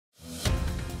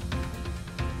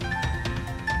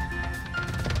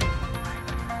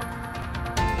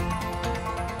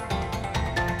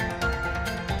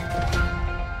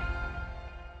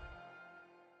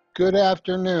Good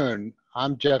afternoon.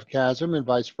 I'm Jeff Kaszerman,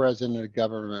 Vice President of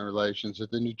Government Relations at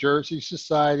the New Jersey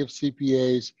Society of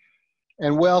CPAs,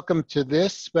 and welcome to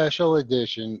this special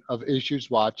edition of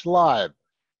IssuesWatch Live.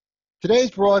 Today's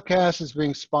broadcast is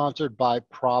being sponsored by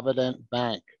Provident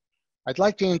Bank. I'd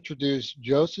like to introduce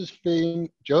Josephine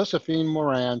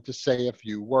Moran to say a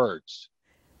few words.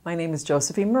 My name is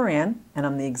Josephine Moran, and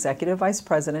I'm the Executive Vice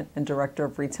President and Director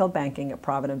of Retail Banking at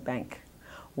Provident Bank.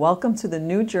 Welcome to the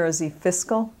New Jersey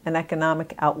Fiscal and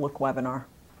Economic Outlook webinar.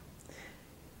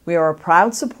 We are a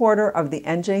proud supporter of the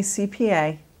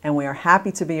NJCPA, and we are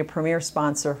happy to be a premier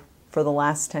sponsor for the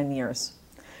last 10 years.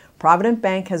 Provident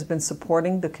Bank has been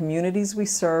supporting the communities we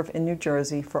serve in New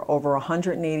Jersey for over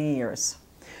 180 years.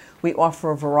 We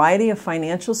offer a variety of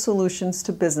financial solutions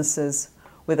to businesses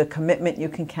with a commitment you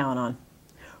can count on.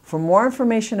 For more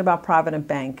information about Provident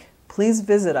Bank, please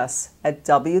visit us at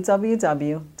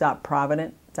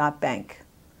www.provident.bank.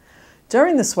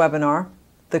 During this webinar,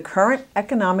 the current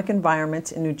economic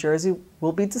environment in New Jersey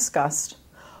will be discussed,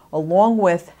 along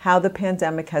with how the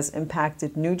pandemic has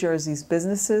impacted New Jersey's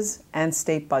businesses and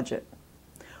state budget.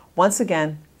 Once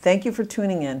again, thank you for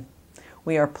tuning in.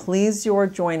 We are pleased you are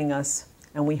joining us,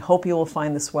 and we hope you will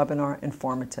find this webinar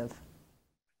informative.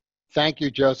 Thank you,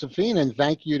 Josephine, and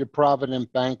thank you to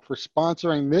Provident Bank for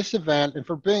sponsoring this event and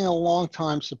for being a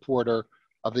longtime supporter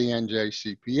of the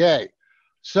NJCPA.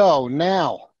 So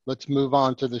now, let's move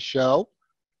on to the show.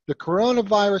 The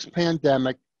coronavirus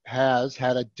pandemic has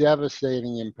had a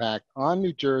devastating impact on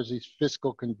New Jersey's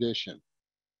fiscal condition,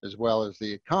 as well as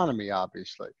the economy,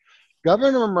 obviously.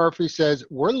 Governor Murphy says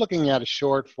we're looking at a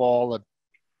shortfall of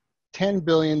 $10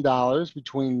 billion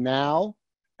between now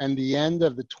and the end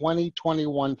of the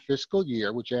 2021 fiscal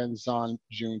year, which ends on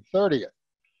June 30th.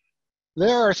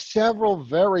 There are several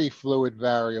very fluid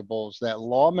variables that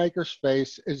lawmakers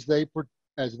face as they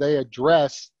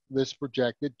address this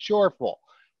projected shortfall.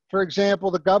 For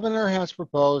example, the governor has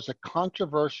proposed a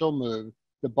controversial move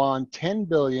to bond $10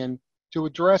 billion to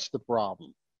address the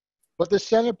problem, but the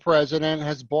Senate president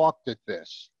has balked at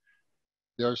this.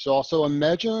 There's also a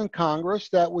measure in Congress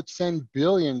that would send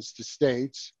billions to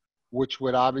states, which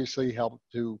would obviously help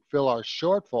to fill our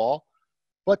shortfall,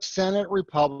 but Senate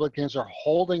Republicans are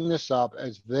holding this up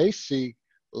as they seek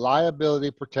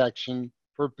liability protection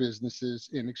for businesses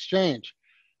in exchange.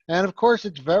 And of course,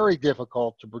 it's very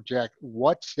difficult to project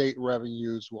what state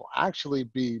revenues will actually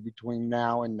be between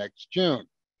now and next June.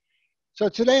 So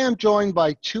today I'm joined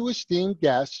by two esteemed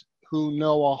guests who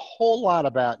know a whole lot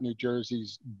about New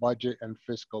Jersey's budget and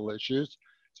fiscal issues.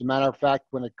 As a matter of fact,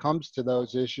 when it comes to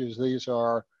those issues, these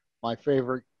are my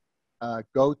favorite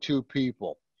go-to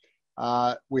people.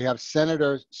 We have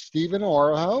Senator Stephen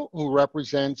Oroho, who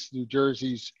represents New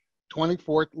Jersey's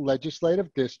 24th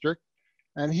Legislative District,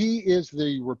 and he is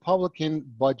the Republican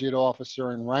Budget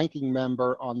Officer and ranking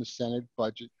member on the Senate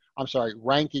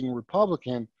ranking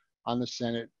Republican on the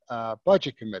Senate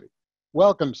Budget Committee.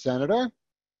 Welcome, Senator.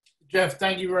 Jeff,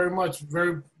 thank you very much.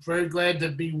 Very, very glad to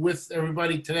be with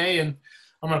everybody today, and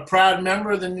I'm a proud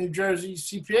member of the New Jersey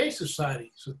CPA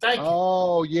Society, so thank you.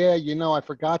 Oh, yeah, you know, I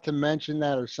forgot to mention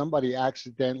that, or somebody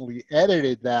accidentally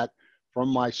edited that from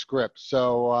my script.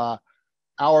 So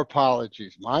our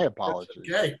apologies, my apologies.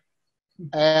 That's okay.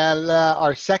 And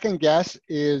our second guest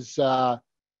is John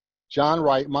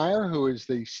Reitmeyer, who is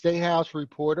the State House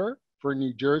reporter for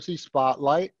New Jersey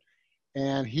Spotlight,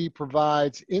 and he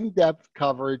provides in-depth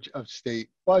coverage of state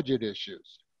budget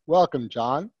issues. Welcome,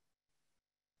 John.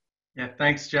 Yeah,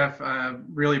 thanks, Jeff. I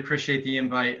really appreciate the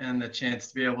invite and the chance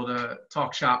to be able to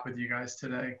talk shop with you guys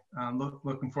today.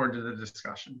 Looking forward to the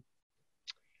discussion.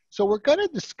 So we're going to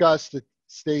discuss the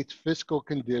state's fiscal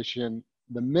condition,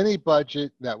 the mini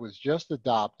budget that was just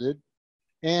adopted,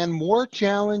 and more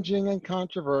challenging and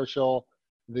controversial,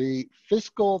 the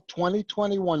fiscal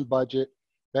 2021 budget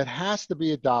that has to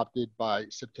be adopted by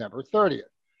September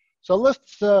 30th. So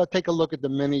let's take a look at the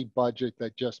mini budget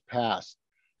that just passed.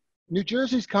 New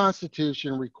Jersey's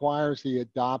Constitution requires the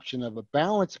adoption of a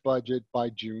balanced budget by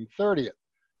June 30th.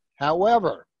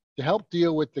 However, to help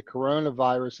deal with the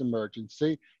coronavirus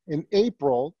emergency, in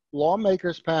April,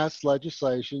 lawmakers passed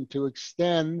legislation to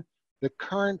extend the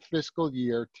current fiscal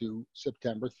year to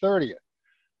September 30th.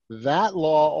 That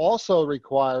law also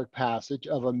required passage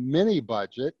of a mini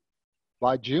budget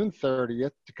by June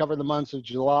 30th to cover the months of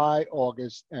July,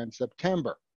 August, and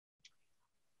September.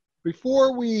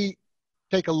 Before we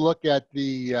take a look at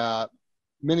the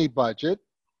mini budget,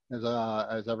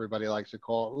 as everybody likes to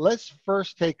call it, let's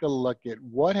first take a look at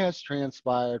what has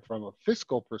transpired from a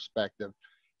fiscal perspective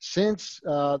since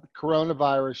the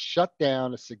coronavirus shut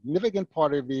down a significant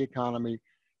part of the economy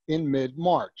in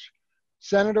mid-March.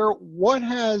 Senator, what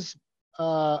has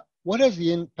what has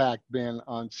the impact been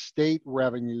on state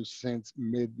revenues since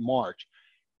mid-March?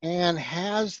 And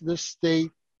has the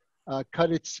state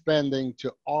cut its spending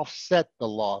to offset the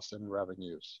loss in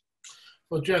revenues?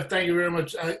 Well, Jeff, thank you very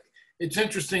much. It's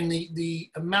interesting, the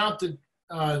amount that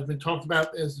has been talked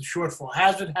about as the shortfall.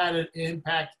 Has it had an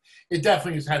impact? It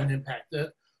definitely has had an impact.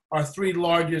 Our three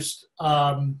largest,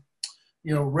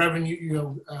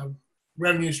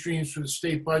 revenue streams for the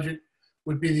state budget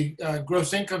would be the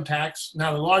gross income tax.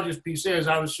 Now, the largest piece there is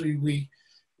obviously we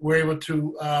were able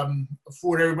to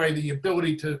afford everybody the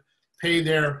ability to pay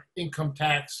their income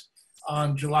tax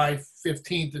on July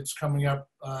 15th. It's coming up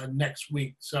next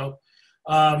week. So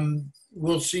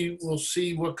we'll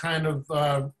see what kind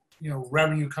of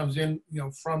revenue comes in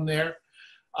from there.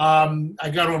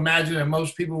 I got to imagine that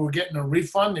most people were getting a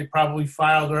refund. They probably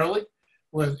filed early,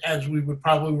 as we would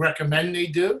probably recommend they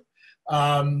do.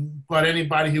 But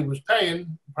anybody who was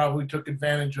paying probably took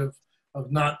advantage of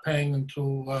not paying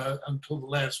until the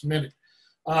last minute.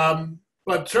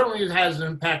 But certainly it has an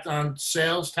impact on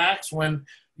sales tax when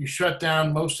you shut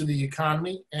down most of the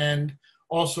economy, and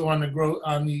also on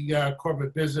the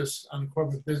corporate business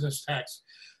tax.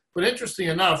 But interesting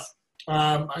enough,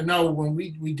 I know when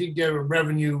we did get a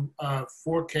revenue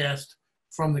forecast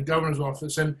from the governor's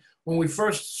office, and when we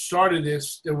first started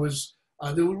this, there were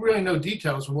really no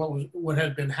details of what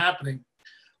had been happening.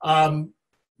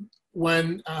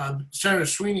 When Senator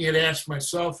Sweeney had asked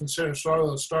myself and Senator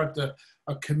Sarlo to start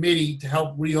a committee to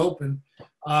help reopen,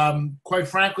 quite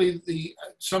frankly,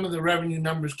 some of the revenue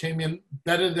numbers came in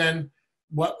better than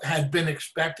what had been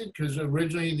expected, because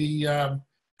originally the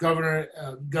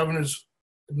governor's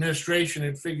administration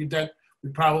had figured that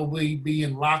we'd probably be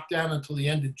in lockdown until the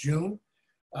end of June.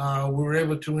 We were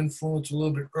able to influence a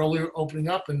little bit earlier opening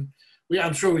up, and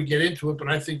I'm sure we get into it, but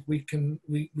I think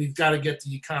we've got to get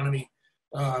the economy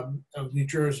of New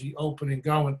Jersey open and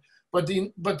going. But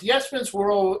the estimates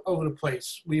were all over the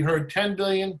place. We heard 10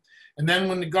 billion, and then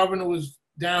when the governor was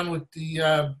down with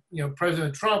the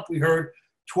President Trump, we heard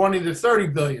 20 to 30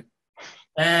 billion.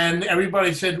 And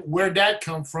everybody said, where'd that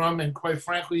come from? And quite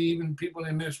frankly, even people in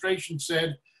the administration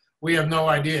said, we have no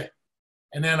idea.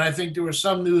 And then I think there were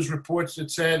some news reports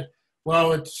that said,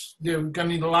 well, they're going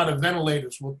to need a lot of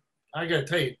ventilators. Well, I got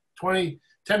to tell you,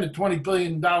 10 to $20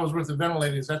 billion worth of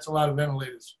ventilators, that's a lot of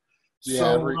ventilators. Yeah,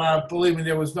 so believe me,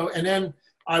 there was no, and then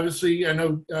obviously I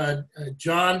know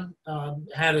John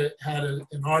had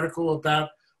an article about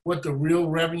what the real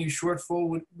revenue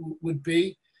shortfall would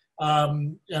be.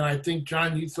 And I think,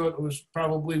 John, you thought it was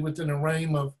probably within a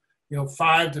range of,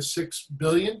 5 to 6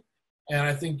 billion. And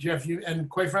I think, Jeff, and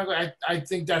quite frankly, I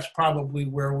think that's probably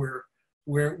where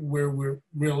we're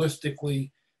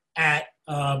realistically at,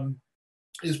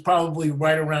 is probably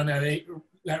right around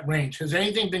that range. Has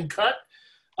anything been cut?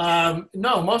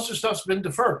 No, most of the stuff's been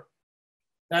deferred.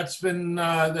 That's been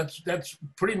that's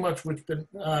pretty much what's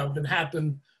been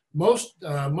happening most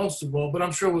of all. But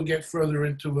I'm sure we'll get further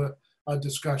into a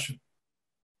discussion.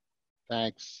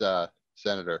 Thanks,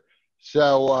 Senator.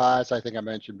 So as I think I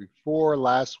mentioned before,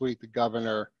 last week the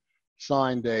governor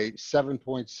signed a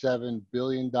 $7.7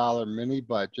 billion mini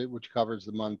budget, which covers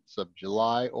the months of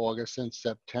July, August, and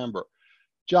September.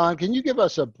 John, can you give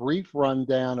us a brief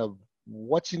rundown of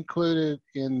what's included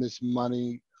in this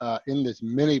money, in this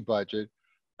mini budget,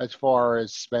 as far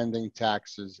as spending,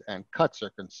 taxes, and cuts are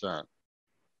concerned?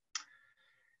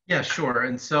 Yeah, sure.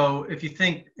 And so if you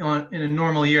think in a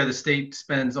normal year, the state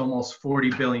spends almost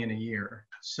 $40 billion a year.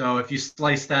 So if you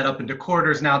slice that up into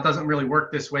quarters, now it doesn't really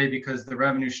work this way because the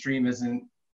revenue stream isn't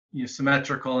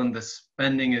symmetrical, and the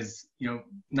spending is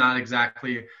not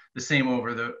exactly the same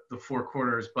over the 4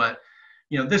 quarters. But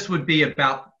this would be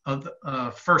about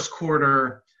a first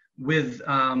quarter with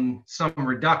some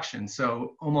reduction.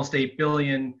 So almost $8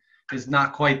 billion is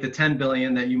not quite the $10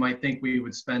 billion that you might think we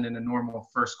would spend in a normal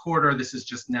first quarter. This is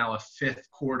just now a 5th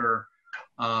quarter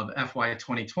of FY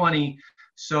 2020.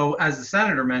 So as the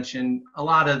senator mentioned, a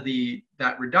lot of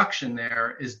that reduction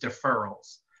there is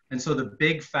deferrals. And so the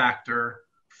big factor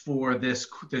for this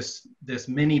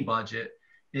mini budget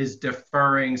is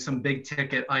deferring some big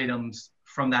ticket items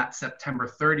from that September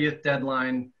 30th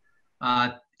deadline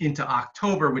into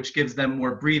October, which gives them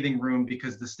more breathing room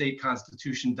because the state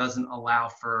constitution doesn't allow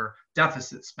for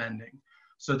deficit spending.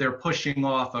 So they're pushing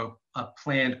off a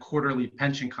planned quarterly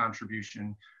pension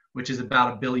contribution, which is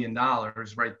about $1 billion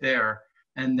right there.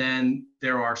 And then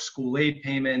there are school aid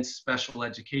payments, special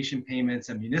education payments,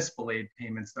 and municipal aid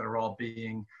payments that are all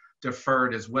being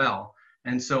deferred as well.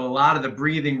 And so a lot of the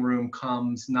breathing room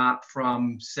comes not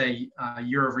from, say,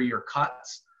 year-over-year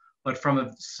cuts, but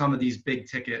from some of these big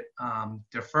ticket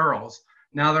deferrals.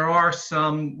 Now there are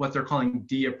some what they're calling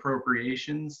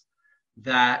de-appropriations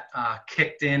that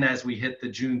kicked in as we hit the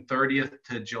June 30th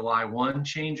to July 1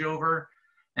 changeover.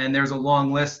 And there's a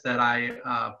long list that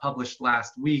I published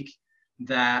last week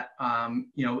that,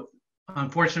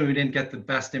 unfortunately, we didn't get the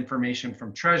best information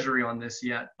from Treasury on this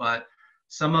yet, but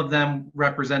some of them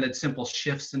represented simple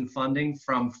shifts in funding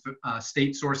from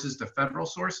state sources to federal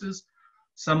sources.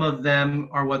 Some of them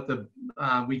are what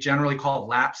we generally call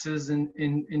lapses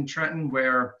in Trenton,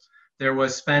 where there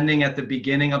was spending at the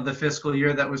beginning of the fiscal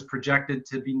year that was projected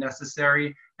to be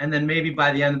necessary. And then maybe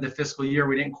by the end of the fiscal year,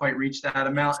 we didn't quite reach that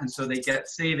amount. And so they get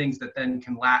savings that then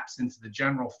can lapse into the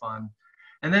general fund.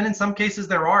 And then in some cases,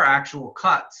 there are actual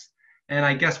cuts. And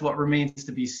I guess what remains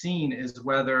to be seen is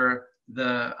whether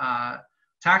the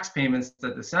tax payments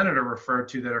that the senator referred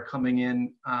to that are coming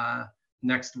in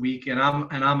next week, and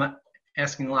I'm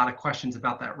asking a lot of questions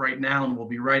about that right now, and we'll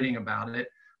be writing about it.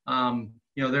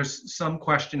 There's some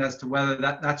question as to whether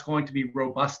that's going to be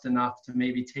robust enough to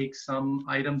maybe take some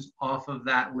items off of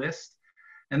that list.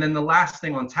 And then the last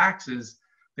thing on taxes,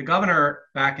 the governor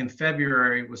back in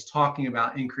February was talking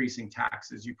about increasing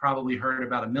taxes. You probably heard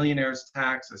about a millionaire's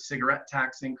tax, a cigarette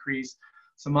tax increase,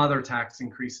 some other tax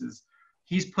increases.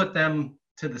 He's put them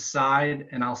to the side,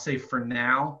 and I'll say for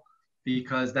now,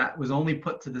 because that was only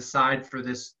put to the side for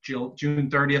this June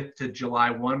 30th to July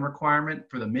 1 requirement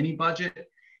for the mini budget.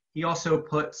 He also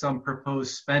put some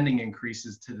proposed spending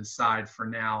increases to the side for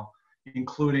now,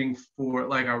 including for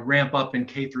like a ramp up in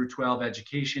K through 12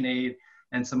 education aid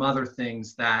and some other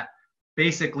things that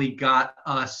basically got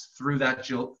us through that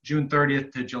June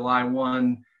 30th to July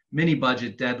 1 mini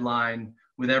budget deadline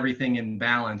with everything in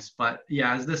balance. But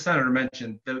yeah, as the senator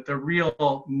mentioned, the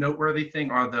real noteworthy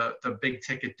thing are the big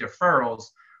ticket deferrals,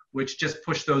 which just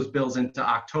push those bills into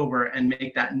October and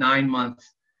make that 9-month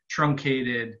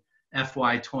truncated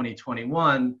FY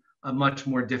 2021 a much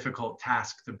more difficult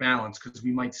task to balance, because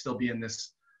we might still be in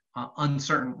this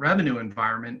uncertain revenue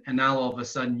environment. And now all of a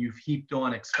sudden you've heaped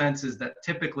on expenses that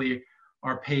typically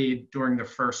are paid during the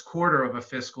first quarter of a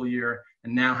fiscal year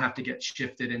and now have to get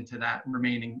shifted into that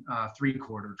remaining 3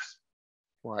 quarters.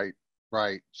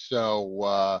 Right.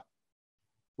 So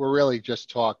we're really just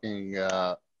talking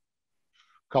a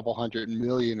couple $100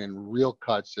 million in real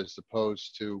cuts as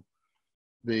opposed to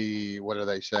the, what are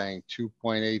they saying,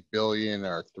 2.8 billion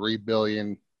or 3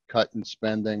 billion cut in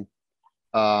spending.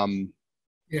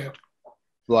 Yeah.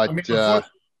 But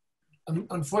I mean,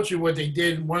 unfortunately, what they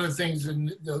did, one of the things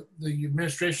in the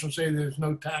administration will say there's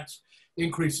no tax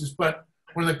increases, but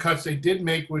one of the cuts they did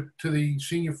make were to the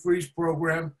senior freeze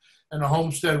program and the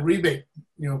homestead rebate,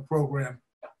 program.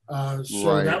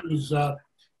 So right. That was,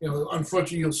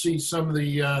 unfortunately, you'll see some of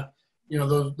the,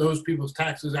 those people's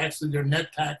taxes, actually their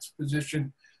net tax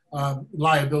position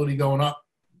liability going up.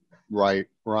 Right.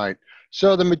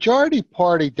 So the majority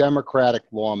party Democratic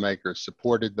lawmakers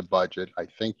supported the budget, I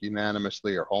think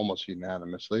unanimously or almost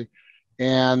unanimously,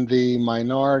 and the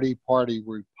minority party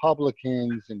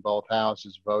Republicans in both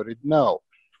houses voted no.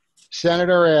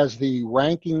 Senator, as the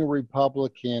ranking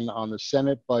Republican on the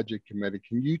Senate Budget Committee,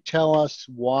 can you tell us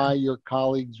why your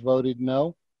colleagues voted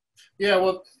no? Yeah,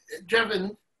 well, Jeff,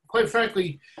 and quite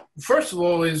frankly, first of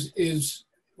all,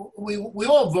 we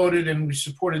all voted and we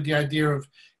supported the idea of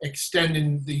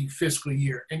extending the fiscal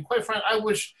year. And quite frankly, I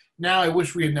wish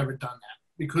we had never done that,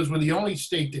 because we're the only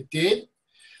state that did.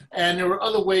 And there were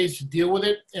other ways to deal with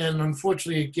it. And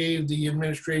unfortunately, it gave the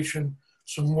administration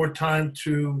some more time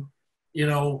to,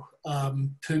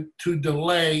 to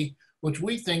delay, which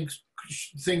we think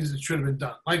things that should have been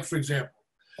done. Like, for example,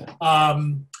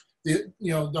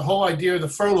 the whole idea of the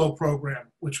furlough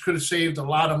program, which could have saved a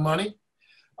lot of money.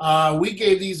 We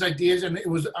gave these ideas, and it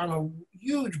was on a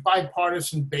huge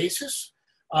bipartisan basis.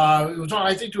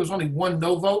 I think there was only one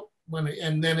no vote,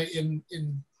 and then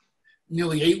in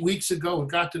nearly 8 weeks ago, it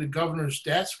got to the governor's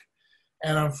desk,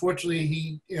 and unfortunately,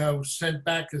 he sent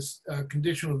back a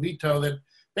conditional veto that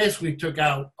basically took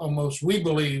out almost, we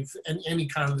believe, any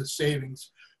kind of the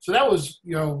savings. So that was,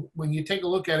 when you take a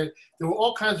look at it, there were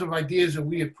all kinds of ideas that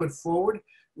we had put forward.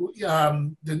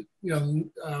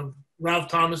 Ralph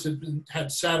Thomas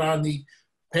had sat on the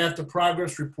Path to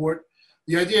Progress report.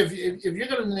 The idea of if you're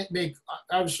going to make,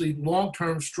 obviously,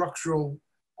 long-term structural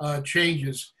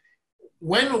changes,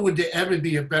 when would there ever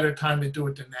be a better time to do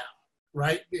it than now,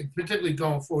 right? Particularly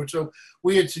going forward. So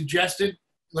we had suggested,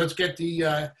 let's get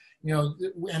the,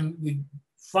 and we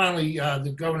finally,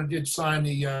 the governor did sign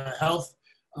the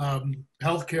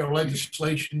healthcare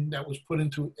legislation that was put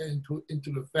into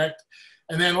effect.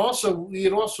 And then also, we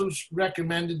had also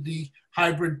recommended the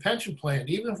hybrid pension plan.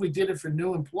 Even if we did it for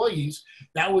new employees,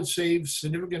 that would save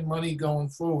significant money going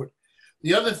forward.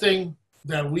 The other thing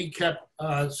that we kept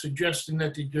suggesting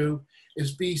that they do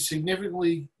is be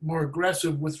significantly more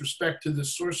aggressive with respect to the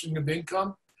sourcing of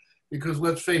income, because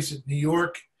let's face it,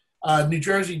 New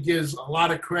Jersey gives a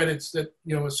lot of credits that,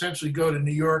 essentially go to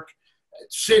New York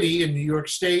City and New York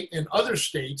State and other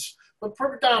states, but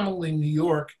predominantly New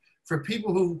York, for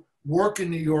people who work in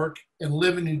New York and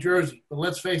live in New Jersey. But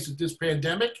let's face it, this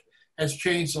pandemic has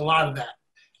changed a lot of that.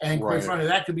 And quite frankly,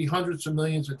 that could be hundreds of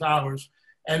millions of dollars.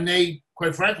 And they,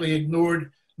 quite frankly,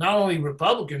 ignored not only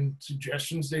Republican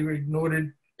suggestions, they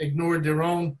ignored their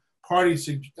own party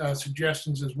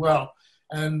suggestions as well.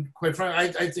 And quite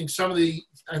frankly, I think some of the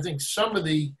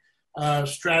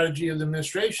strategy of the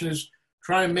administration is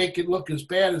try and make it look as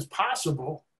bad as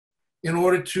possible in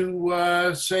order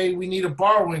to say we need a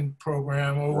borrowing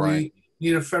program or we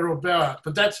need a federal bailout.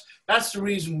 But that's the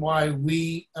reason why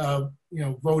we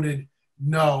voted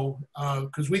no,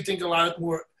 because we think a lot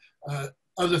more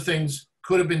other things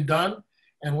could have been done,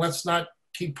 and let's not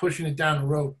keep pushing it down the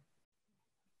road.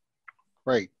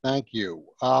 Great, thank you.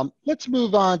 Let's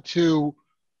move on to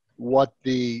what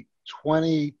the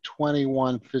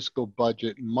 2021 fiscal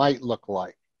budget might look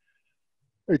like.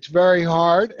 It's very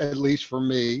hard, at least for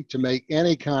me, to make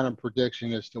any kind of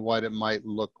prediction as to what it might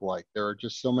look like. There are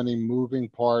just so many moving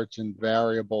parts and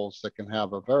variables that can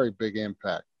have a very big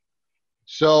impact.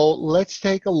 So let's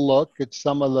take a look at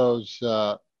some of those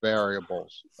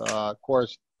variables. Of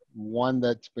course, one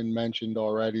that's been mentioned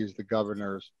already is the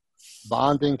governor's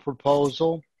bonding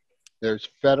proposal. There's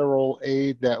federal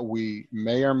aid that we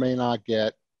may or may not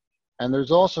get. And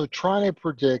there's also trying to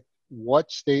predict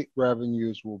what state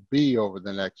revenues will be over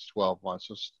the next 12 months.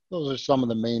 So those are some of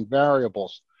the main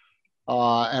variables.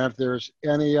 And if there's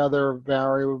any other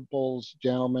variables,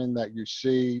 gentlemen, that you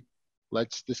see,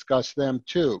 let's discuss them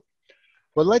too.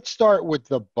 But let's start with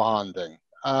the bonding.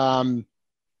 The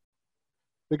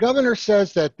governor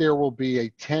says that there will be a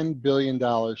 $10 billion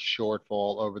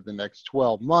shortfall over the next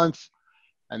 12 months,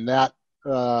 and that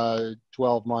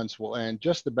 12 months will end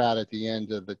just about at the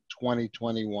end of the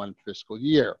 2021 fiscal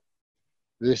year.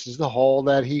 This is the hole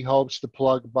that he hopes to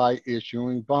plug by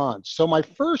issuing bonds. So my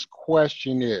first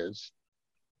question is,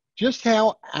 just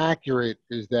how accurate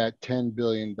is that $10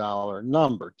 billion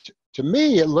number? To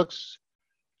me, it looks,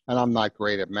 and I'm not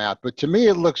great at math, but to me,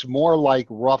 it looks more like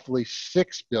roughly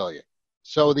 $6 billion.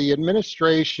 So the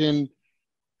administration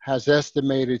has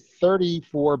estimated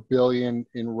 $34 billion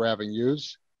in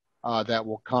revenues that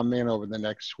will come in over the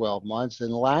next 12 months.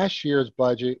 And last year's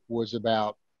budget was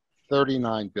about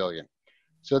 $39 billion.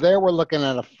 So there we're looking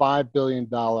at a $5 billion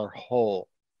hole.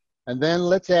 And then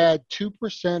let's add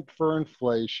 2% for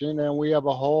inflation, and we have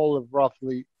a hole of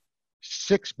roughly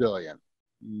 $6 billion,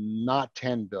 not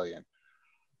 $10 billion.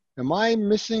 Am I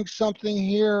missing something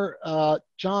here?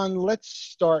 John, let's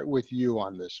start with you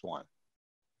on this one.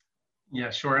 Yeah,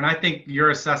 sure. And I think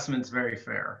your assessment's very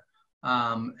fair.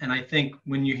 And I think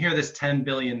when you hear this 10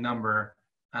 billion number,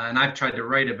 and I've tried to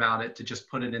write about it to just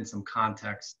put it in some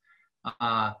context,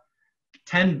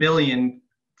 10 billion,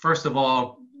 first of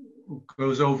all,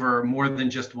 goes over more than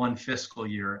just one fiscal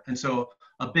year. And so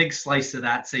a big slice of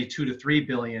that, say 2 to 3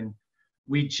 billion,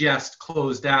 we just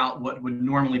closed out what would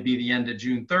normally be the end of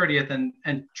June 30th,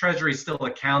 and Treasury is still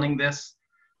accounting this.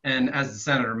 And as the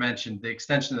Senator mentioned, the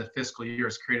extension of the fiscal year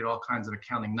has created all kinds of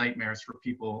accounting nightmares for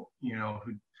people,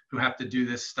 who have to do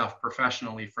this stuff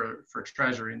professionally for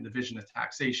Treasury and Division of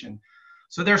Taxation.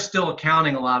 So they're still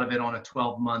accounting a lot of it on a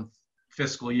 12-month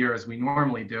fiscal year as we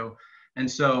normally do. And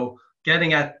so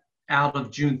getting out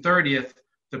of June 30th,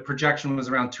 the projection was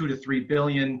around 2 to 3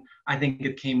 billion. I think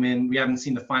it came in, we haven't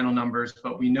seen the final numbers,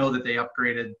 but we know that they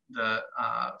upgraded the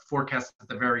forecast at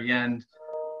the very end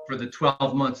for the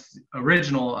 12 months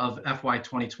original of FY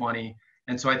 2020.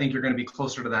 And so I think you're going to be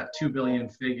closer to that 2 billion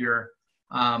figure.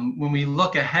 When we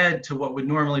look ahead to what would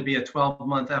normally be a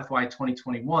 12-month FY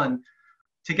 2021,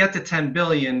 to get to 10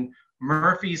 billion,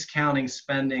 Murphy's counting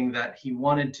spending that he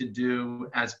wanted to do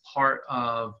as part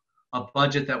of a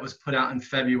budget that was put out in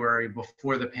February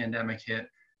before the pandemic hit,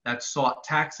 that sought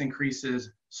tax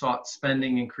increases, sought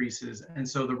spending increases. And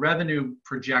so the revenue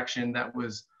projection that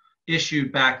was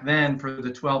issued back then for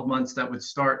the 12 months that would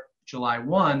start July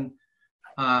 1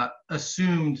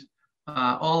 assumed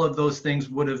all of those things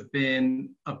would have been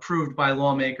approved by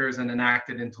lawmakers and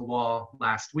enacted into law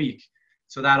last week.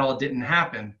 So that all didn't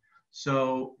happen.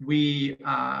 So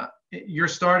your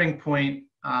starting point,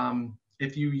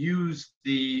 if you use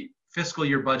the fiscal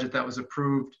year budget that was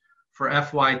approved for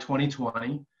FY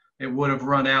 2020, it would have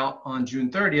run out on June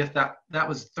 30th. That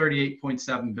was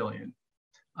 38.7 billion.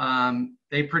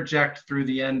 They project through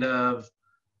the end of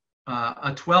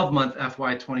a 12-month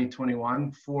FY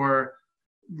 2021 for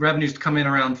revenues to come in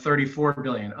around 34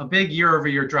 billion, a big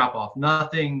year-over-year drop-off.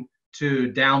 Nothing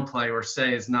to downplay or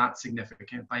say is not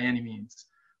significant by any means.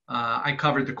 I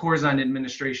covered the Kaszerman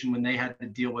administration when they had to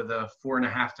deal with a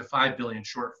 $4.5 to $5 billion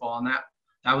shortfall, and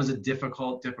that was a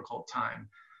difficult time.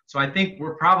 So I think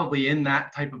we're probably in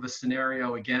that type of a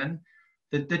scenario again.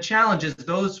 The challenge is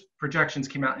those projections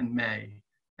came out in May,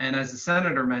 and as the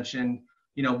senator mentioned,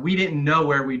 we didn't know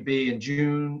where we'd be in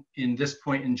June, in this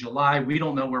point in July. We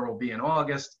don't know where we'll be in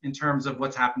August in terms of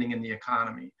what's happening in the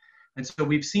economy. And so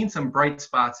we've seen some bright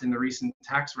spots in the recent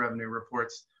tax revenue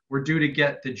reports. We're due to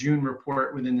get the June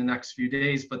report within the next few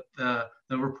days, but the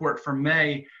report for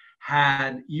May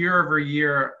had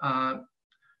year-over-year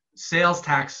sales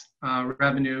tax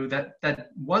revenue that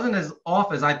wasn't as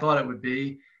off as I thought it would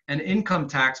be, and income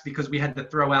tax, because we had to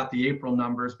throw out the April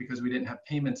numbers because we didn't have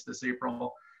payments this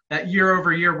April, that year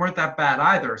over year weren't that bad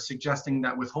either, suggesting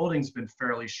that withholding's been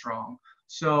fairly strong.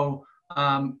 So,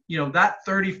 that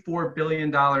 $34 billion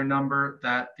number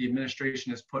that the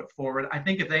administration has put forward, I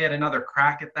think if they had another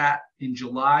crack at that in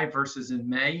July versus in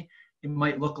May, it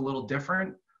might look a little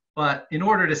different. But in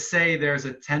order to say there's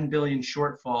a 10 billion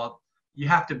shortfall, you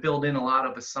have to build in a lot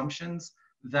of assumptions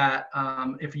that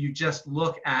if you just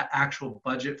look at actual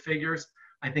budget figures,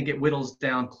 I think it whittles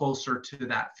down closer to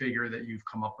that figure that you've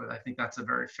come up with. I think that's a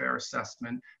very fair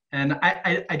assessment. And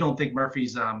I don't think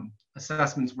Murphy's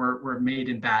assessments were made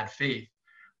in bad faith.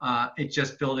 It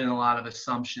just built in a lot of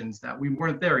assumptions that we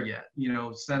weren't there yet.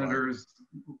 Senators,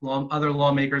 other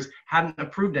lawmakers hadn't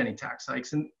approved any tax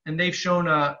hikes, and they've shown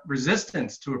a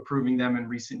resistance to approving them in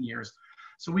recent years.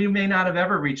 So we may not have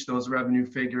ever reached those revenue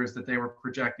figures that they were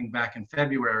projecting back in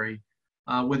February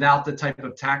without the type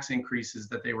of tax increases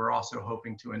that they were also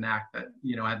hoping to enact that,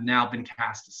 have now been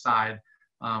cast aside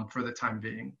for the time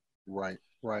being. Right.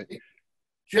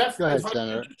 Jeff, go ahead,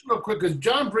 Senator. Just real quick, because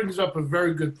John brings up a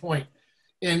very good point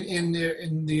in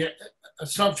the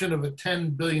assumption of a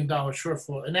 $10 billion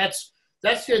shortfall. And that's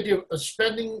the idea of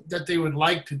spending that they would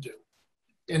like to do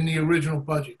in the original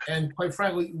budget. And quite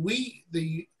frankly,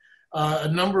 a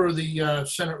number of the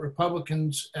Senate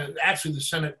Republicans, actually the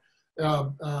Senate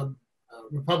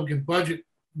Republican budget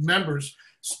members,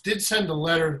 did send a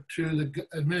letter to the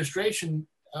administration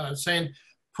saying,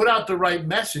 put out the right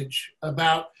message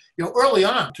about, early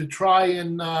on to try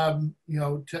and,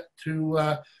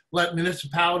 to let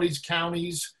municipalities,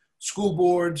 counties, school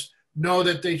boards know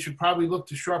that they should probably look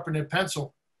to sharpen their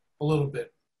pencil a little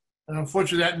bit. And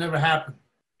unfortunately, that never happened.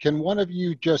 Can one of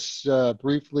you just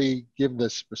briefly give the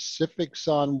specifics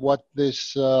on what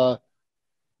this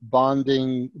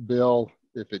bonding bill,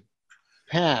 if it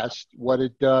passed, what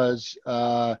it does?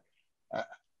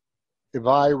 If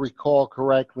I recall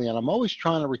correctly, and I'm always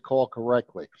trying to recall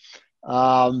correctly,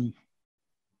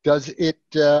 does it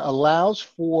allows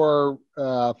for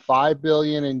 $5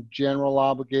 billion in general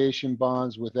obligation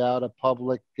bonds without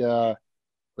public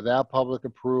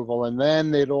approval, and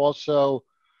then it also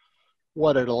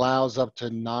it allows up to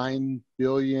 $9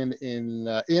 billion in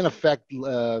effect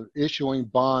issuing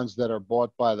bonds that are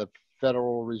bought by the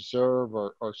Federal Reserve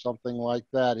or something like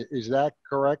that. Is that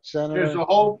correct, Senator? There's a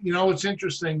whole, it's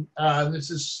interesting.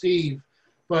 This is Steve,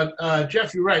 but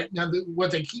Jeff, you're right. Now, what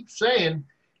they keep saying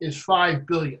is $5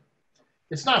 billion.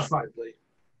 It's not $5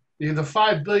 billion. The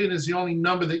 $5 billion is the only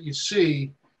number that you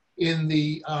see in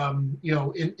the,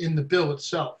 in the bill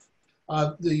itself.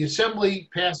 The Assembly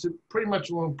passed it pretty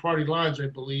much along party lines, I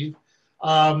believe.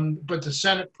 But the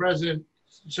Senate President,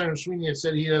 Senator Sweeney, has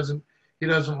said he doesn't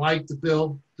like the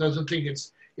bill. Doesn't think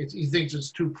he thinks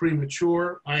it's too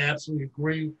premature. I absolutely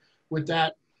agree with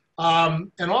that.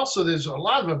 And also, there's a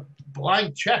lot of a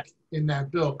blank check in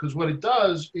that bill, because what it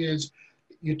does is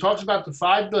it talks about the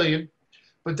 $5 billion,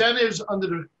 but then there's, under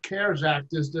the CARES Act,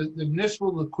 there's the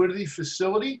municipal liquidity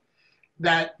facility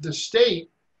that the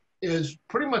state is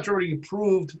pretty much already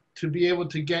approved to be able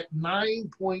to get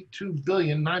 $9.2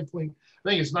 billion, I think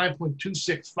it's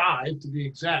 9.265 to be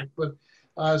exact, but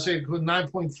say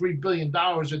 $9.3 billion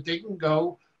that they can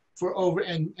go for over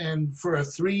and for a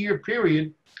 3-year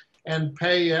period and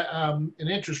pay an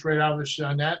interest rate obviously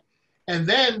on that. And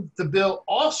then the bill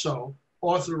also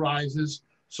authorizes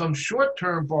some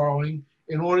short-term borrowing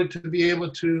in order to be able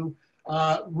to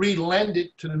re-lend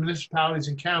it to the municipalities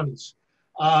and counties.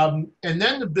 And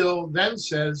then the bill then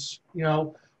says,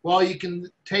 you can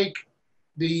take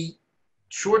the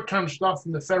short-term stuff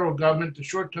from the federal government, the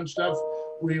short-term stuff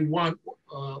we want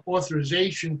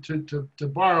authorization to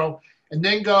borrow, and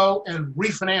then go and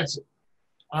refinance it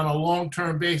on a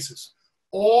long-term basis,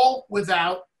 all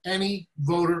without any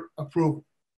voter approval.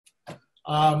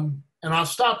 And I'll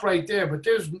stop right there, but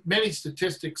there's many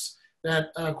statistics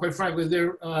that, quite frankly,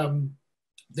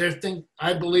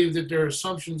 I believe that there are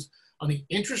assumptions on the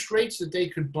interest rates that they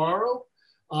could borrow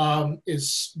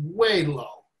is way low.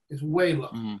 It's way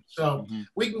low. So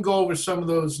we can go over some of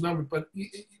those numbers, but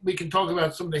we can talk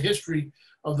about some of the history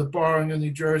of the borrowing in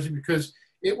New Jersey, because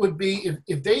it would be,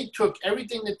 if they took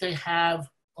everything that they have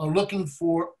are looking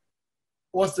for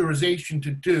authorization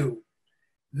to do,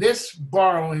 this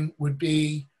borrowing would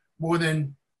be more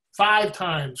than 5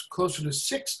 times, closer to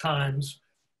 6 times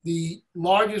the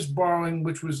largest borrowing,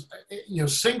 which was,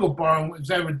 single borrowing was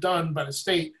ever done by the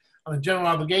state on a general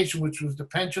obligation, which was the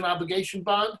pension obligation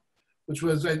bond, which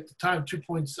was at the time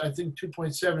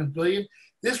 2.7 billion.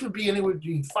 This would be anywhere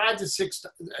between 5 to 6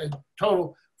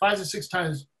 total, 5 to 6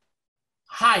 times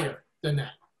higher than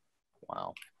that.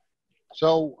 Wow.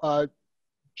 So,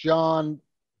 John,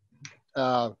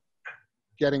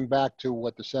 getting back to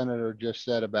what the senator just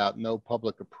said about no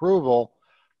public approval,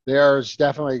 there's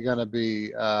definitely going to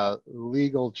be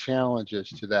legal challenges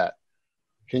to that.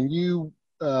 Can you,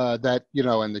 and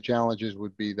the challenges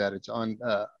would be that it's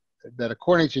that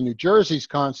according to New Jersey's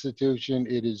constitution,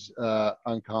 it is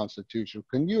unconstitutional.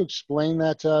 Can you explain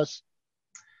that to us?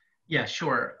 Yeah,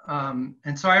 sure.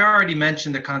 And so I already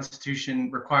mentioned the Constitution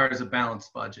requires a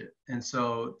balanced budget. And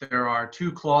so there are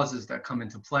 2 clauses that come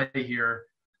into play here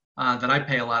that I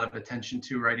pay a lot of attention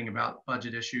to writing about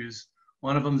budget issues.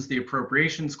 One of them is the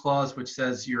appropriations clause, which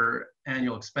says your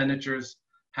annual expenditures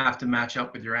have to match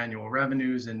up with your annual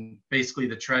revenues. And basically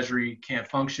the Treasury can't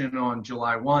function on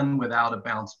July 1 without a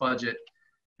balanced budget.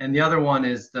 And the other one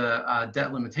is the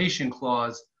debt limitation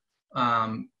clause,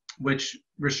 which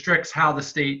restricts how the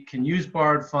state can use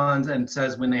borrowed funds and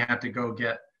says when they have to go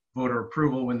get voter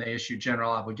approval when they issue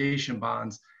general obligation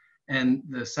bonds. And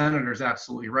the senator's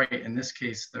absolutely right. In this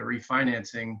case, the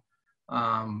refinancing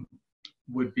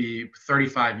would be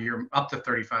up to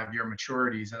 35-year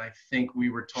maturities. And I think we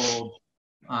were told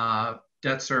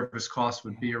debt service costs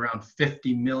would be around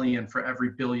 50 million for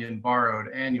every billion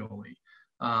borrowed annually.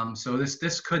 So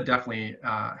this could definitely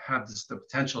have the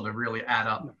potential to really add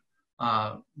up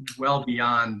well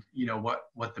beyond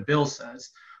what the bill says.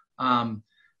 The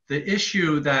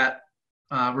issue that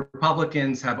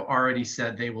Republicans have already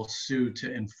said they will sue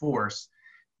to enforce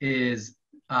is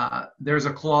there's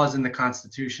a clause in the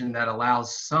Constitution that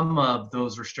allows some of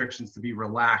those restrictions to be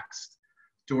relaxed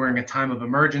during a time of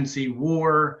emergency,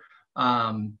 war,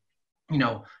 and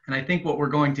I think what we're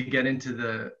going to get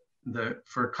into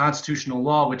for constitutional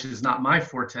law, which is not my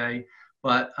forte,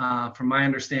 but from my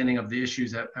understanding of the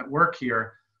issues at work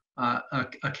here,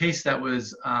 a case that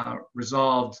was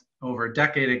resolved over a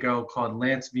decade ago called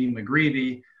Lance v.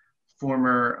 McGreevey,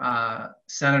 former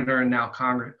senator and now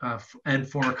and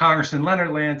former Congressman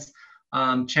Leonard Lance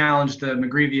challenged the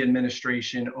McGreevey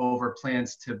administration over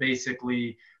plans to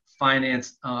basically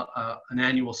finance an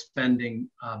annual spending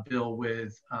bill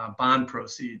with bond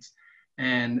proceeds.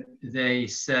 And they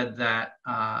said that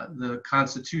the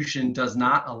Constitution does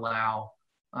not allow,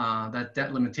 that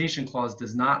debt limitation clause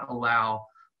does not allow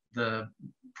the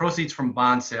proceeds from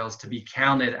bond sales to be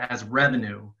counted as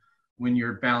revenue when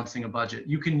you're balancing a budget.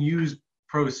 You can use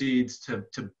proceeds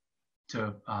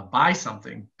to buy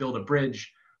something, build a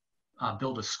bridge,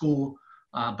 build a school,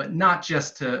 but not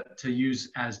just to use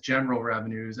as general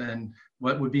revenues. And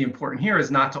what would be important here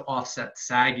is not to offset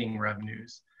sagging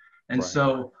revenues. And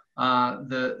so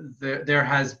there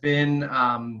has been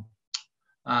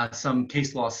some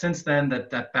case law since then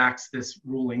that backs this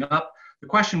ruling up. The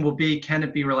question will be, can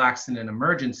it be relaxed in an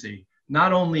emergency?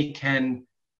 Not only can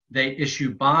they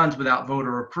issue bonds without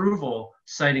voter approval,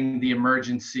 citing the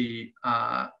emergency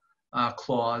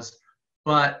clause,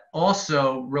 but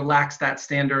also relax that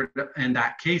standard and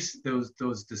that case,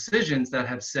 those decisions that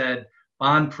have said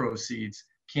bond proceeds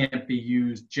can't be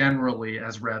used generally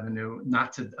as revenue,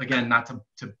 not to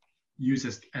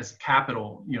use as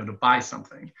capital, to buy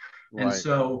something. Right. And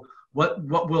so what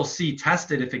we'll see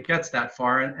tested if it gets that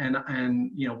far,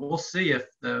 and we'll see if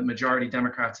the majority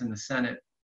Democrats in the Senate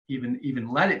even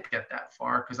let it get that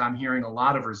far, because I'm hearing a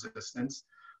lot of resistance,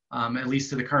 at least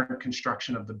to the current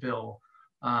construction of the bill.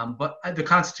 But the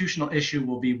constitutional issue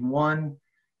will be, one,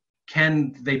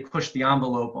 can they push the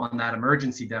envelope on that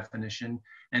emergency definition?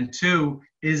 And 2,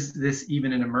 is this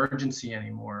even an emergency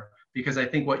anymore? Because I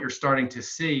think what you're starting to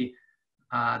see,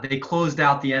 they closed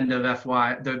out the end of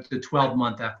the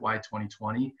 12-month FY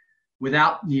 2020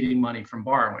 without needing money from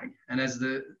borrowing. And as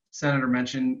the senator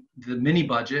mentioned, the mini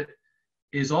budget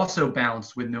is also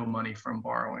balanced with no money from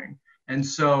borrowing. And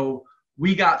so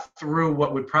we got through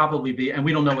what would probably be, and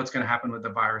we don't know what's going to happen with the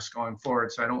virus going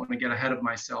forward, so I don't want to get ahead of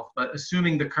myself, but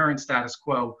assuming the current status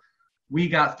quo, we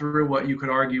got through what you could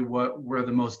argue what were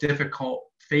the most difficult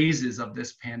phases of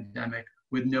this pandemic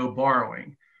with no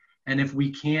borrowing. And if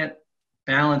we can't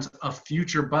balance a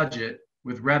future budget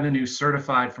with revenue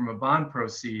certified from a bond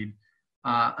proceed,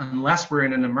 unless we're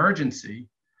in an emergency,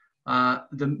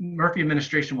 the Murphy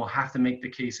administration will have to make the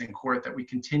case in court that we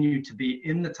continue to be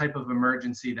in the type of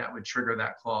emergency that would trigger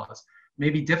that clause.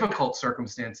 Maybe difficult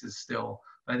circumstances still,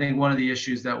 but I think one of the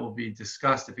issues that will be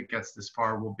discussed if it gets this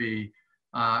far will be,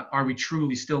 are we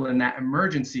truly still in that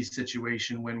emergency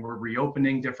situation when we're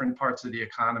reopening different parts of the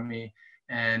economy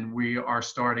and we are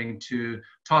starting to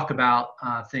talk about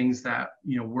things that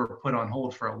were put on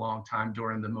hold for a long time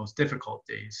during the most difficult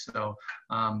days. So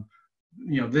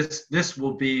this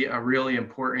will be a really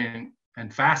important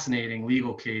and fascinating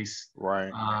legal case,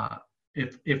 right?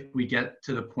 If we get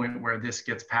to the point where this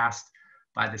gets passed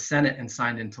by the Senate and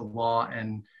signed into law,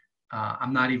 and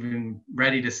I'm not even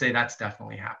ready to say that's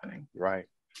definitely happening. Right.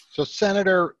 So,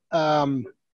 Senator,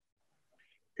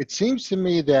 it seems to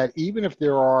me that even if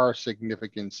there are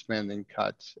significant spending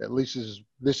cuts, at least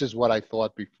this is what I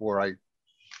thought before I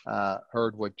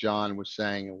heard what John was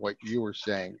saying and what you were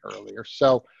saying earlier.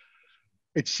 So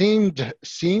it seemed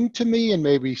to me, and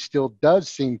maybe still does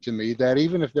seem to me, that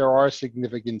even if there are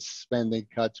significant spending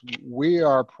cuts, we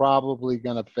are probably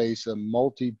going to face a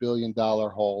multi-billion-dollar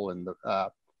hole in the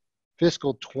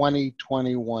fiscal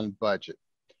 2021 budget.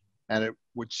 And it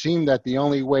would seem that the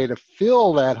only way to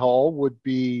fill that hole would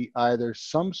be either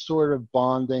some sort of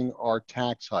bonding or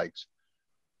tax hikes.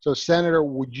 So, Senator,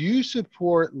 would you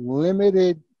support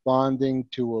limited bonding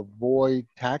to avoid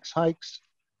tax hikes?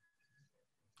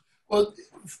 Well,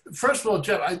 first of all,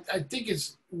 Jeff, I think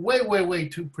it's way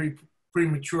too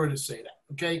premature to say that,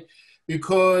 okay?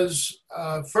 Because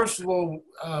first of all,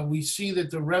 we see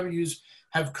that the revenues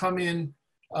have come in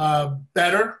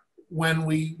better when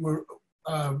we were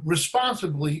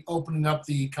responsibly opening up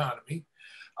the economy.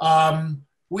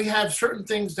 We have certain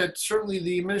things that certainly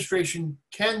the administration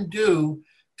can do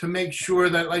to make sure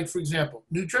that, like, for example,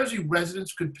 New Jersey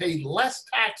residents could pay less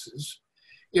taxes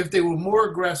if they were more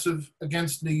aggressive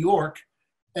against New York.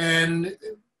 And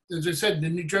as I said, the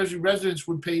New Jersey residents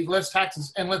would pay less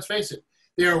taxes. And let's face it,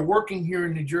 they are working here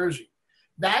in New Jersey.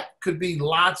 That could be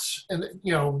lots, and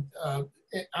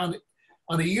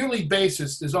on a yearly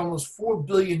basis, there's almost $4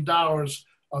 billion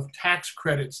of tax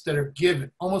credits that are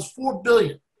given, almost $4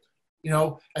 billion.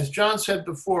 As John said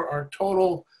before, our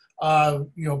total,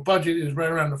 budget is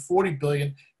right around the $40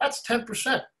 billion. That's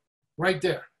 10% right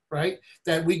there, right?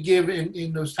 That we give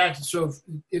in those taxes. So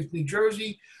if New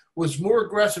Jersey was more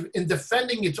aggressive in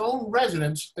defending its own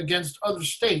residents against other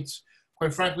states,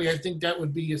 quite frankly, I think that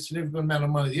would be a significant amount of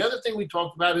money. The other thing we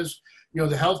talked about is,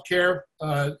 the healthcare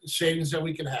savings that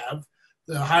we could have,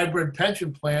 the hybrid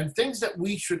pension plan, things that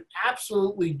we should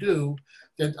absolutely do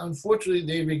that unfortunately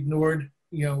they've ignored,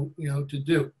 to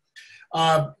do.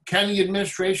 Can the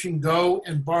administration go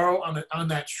and borrow on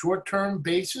that short-term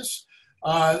basis?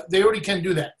 They already can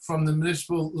do that from the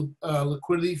municipal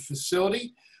liquidity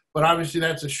facility, but obviously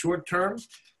that's a short-term.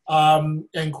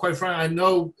 And quite frankly, I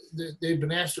know that they've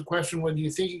been asked the question, well, do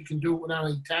you think you can do it without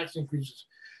any tax increases?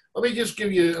 Let me just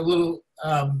give you a little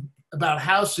about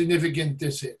how significant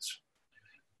this is.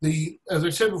 As I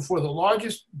said before, the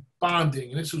largest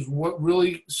bonding, and this is what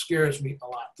really scares me a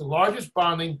lot, the largest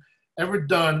bonding ever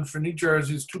done for New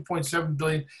Jersey is $2.7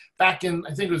 billion back in,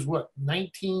 I think it was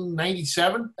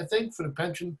 1997, I think, for the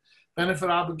pension benefit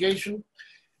obligation.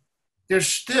 There's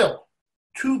still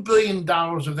 $2 billion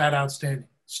of that outstanding,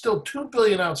 still $2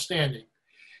 billion outstanding.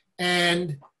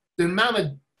 And the amount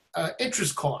of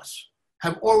interest costs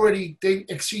they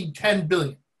exceed $10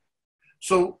 billion.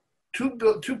 So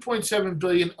 $2.7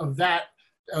 billion of that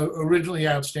originally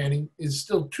outstanding is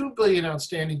still $2 billion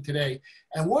outstanding today.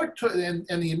 And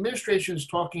and the administration is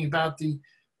talking about the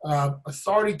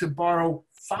authority to borrow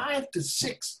 5 to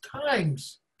 6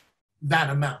 times that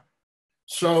amount.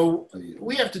 So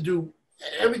we have to do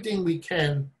everything we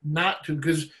can not to,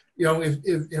 because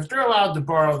if they're allowed to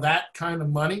borrow that kind of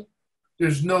money,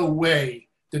 there's no way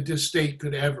that this state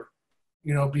could ever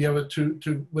be able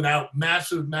to without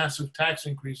massive tax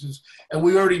increases. And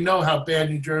we already know how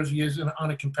bad New Jersey is on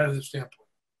a competitive standpoint.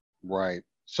 Right.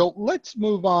 So let's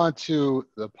move on to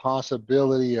the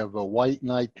possibility of a white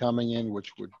knight coming in,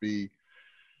 which would be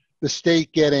the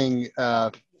state getting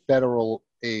federal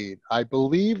aid. I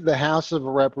believe the House of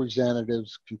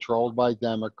Representatives, controlled by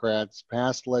Democrats,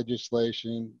 passed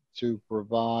legislation to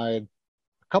provide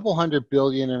a couple $100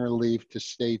 billion in relief to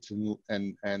states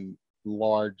and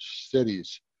large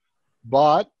cities.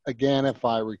 But again, if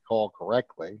I recall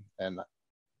correctly, and I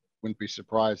wouldn't be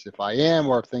surprised if I am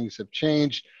or if things have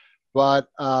changed, but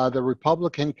the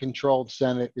Republican-controlled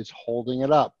Senate is holding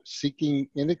it up, seeking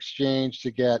in exchange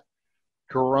to get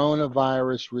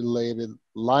coronavirus-related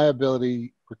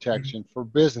liability protection for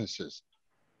businesses.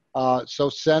 So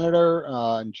Senator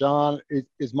and John,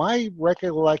 is my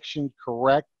recollection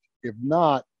correct? If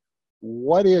not,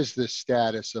 what is the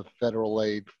status of federal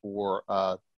aid for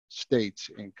states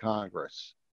in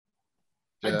Congress?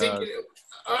 I think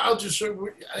I'll just.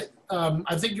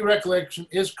 I think your recollection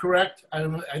is correct.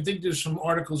 I think there's some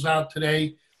articles out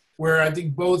today where I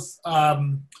think both.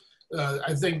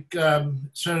 I think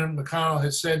Senator McConnell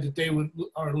has said that they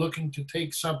are looking to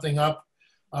take something up,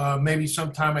 maybe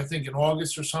sometime I think in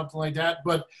August or something like that.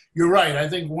 But you're right. I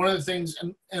think one of the things,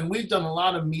 and we've done a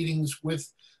lot of meetings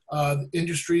with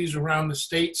industries around the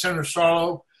state. Senator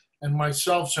Sarlo and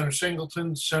myself, Senator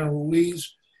Singleton, Senator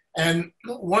Ruiz. And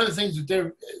one of the things that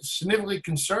they're significantly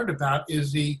concerned about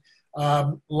is the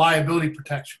liability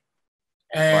protection.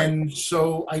 And right.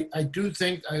 So I do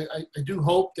think, I do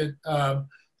hope that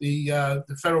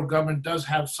the federal government does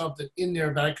have something in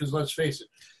there about it, because let's face it,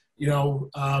 you know,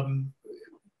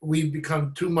 we've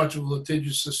become too much of a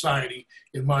litigious society,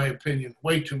 in my opinion,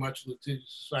 way too much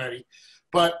litigious society.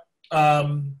 But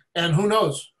and who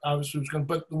knows, obviously, who's going to,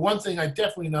 but the one thing I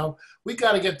definitely know, we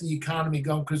got to get the economy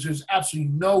going, because there's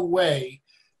absolutely no way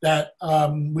that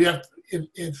we have,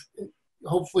 if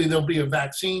hopefully there'll be a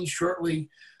vaccine shortly,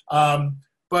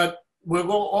 but we're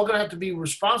all going to have to be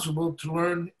responsible to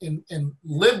learn and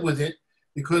live with it,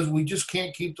 because we just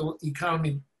can't keep the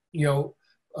economy, you know,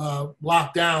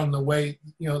 locked down the way,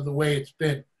 you know, the way it's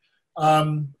been.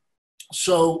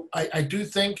 So I do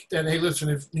think that, hey, listen,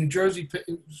 if New Jersey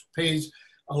pays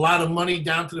a lot of money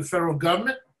down to the federal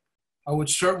government, I would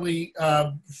certainly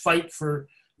fight for,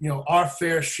 you know, our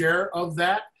fair share of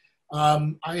that.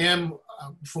 I am,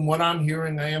 from what I'm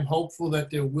hearing, I am hopeful that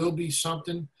there will be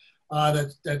something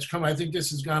that's coming. I think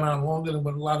this has gone on longer than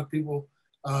what a lot of people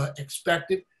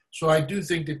expected. So I do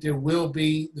think that there will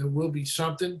be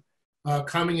something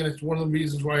coming, and it's one of the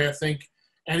reasons why I think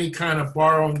any kind of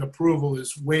borrowing approval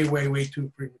is way, way, way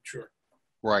too premature.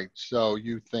 Right. So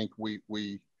you think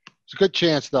it's a good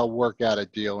chance they'll work out a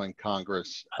deal in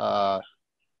Congress. I've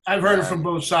heard it from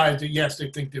both sides that yes,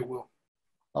 they think they will.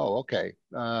 Oh, okay.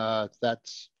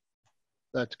 That's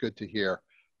good to hear.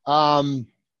 And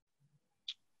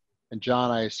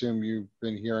John, I assume you've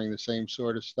been hearing the same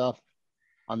sort of stuff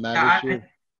on that issue?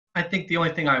 I think the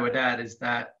only thing I would add is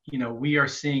that, you know, we are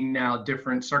seeing now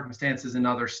different circumstances in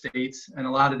other states, and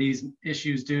a lot of these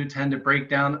issues do tend to break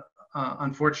down,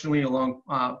 unfortunately, along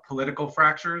political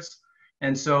fractures.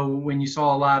 And so when you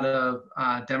saw a lot of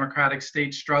Democratic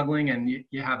states struggling, and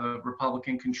you have a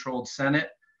Republican-controlled Senate,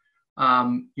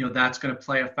 you know, that's going to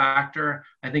play a factor.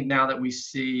 I think now that we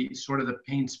see sort of the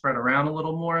pain spread around a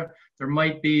little more, there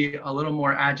might be a little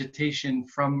more agitation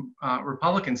from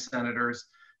Republican senators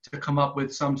to come up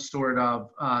with some sort of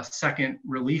second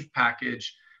relief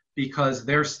package, because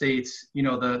their states, you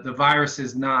know, the virus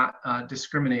is not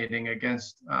discriminating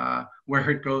against where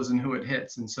it goes and who it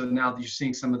hits. And so now you're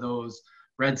seeing some of those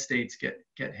red states get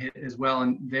hit as well.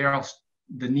 And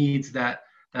the needs that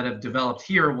have developed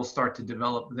here will start to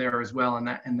develop there as well.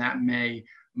 And that may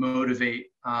motivate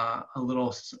a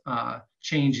little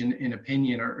change in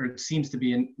opinion, or it seems to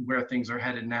be in where things are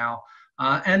headed now.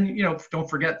 And, you know, don't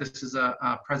forget, this is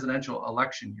a presidential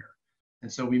election year.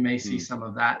 And so we may see some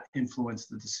of that influence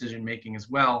the decision making as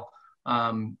well.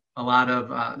 A lot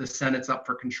of the Senate's up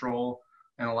for control,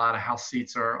 and a lot of House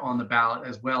seats are on the ballot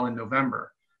as well in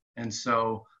November. And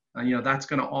so, you know, that's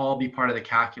going to all be part of the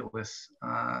calculus.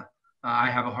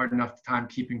 I have a hard enough time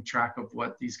keeping track of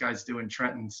what these guys do in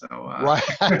Trenton. So right,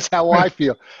 that's how I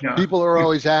feel. Yeah. People are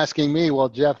always asking me, well,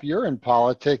 Jeff, you're in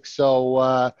politics,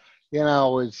 so you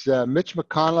know, is Mitch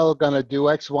McConnell going to do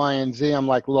X, Y, and Z? I'm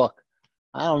like, look,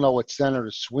 I don't know what Senator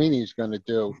Sweeney's going to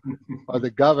do, or the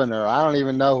governor. I don't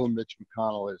even know who Mitch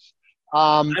McConnell is.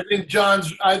 I think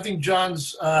John's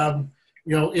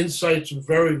you know, insights are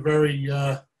very, very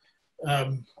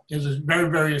is very,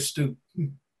 very astute.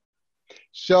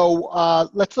 So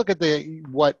let's look at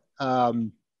what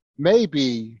may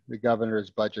be the governor's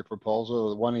budget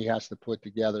proposal, the one he has to put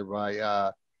together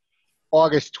by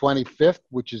August 25th,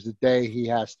 which is the day he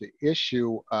has to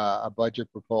issue a budget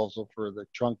proposal for the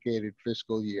truncated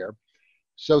fiscal year.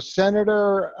 So,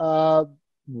 Senator,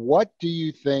 what do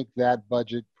you think that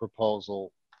budget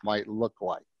proposal might look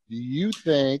like? Do you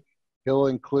think he'll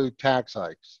include tax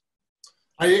hikes?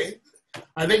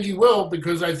 I think he will,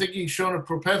 because I think he's shown a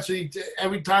propensity to,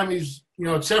 every time he's, you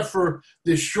know, except for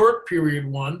this short period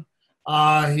one,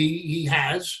 he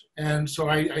has. And so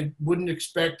I wouldn't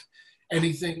expect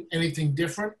anything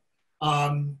different.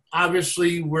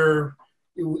 Obviously, we're,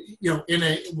 you know,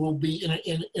 we'll be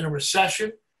in a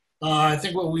recession. I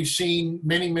think what we've seen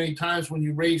many times, when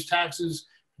you raise taxes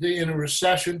in a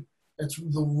recession, that's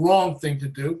the wrong thing to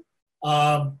do.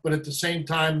 But at the same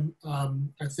time,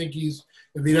 I think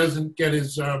if he doesn't get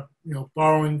his,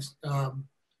 borrowing,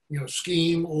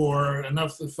 scheme or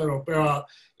enough of the federal bailout,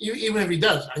 even if he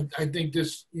does, I think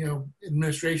this,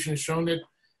 administration has shown that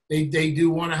they do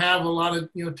want to have a lot of,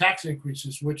 tax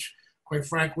increases, which quite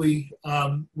frankly,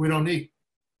 we don't need.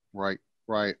 Right,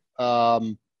 right.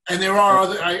 And there are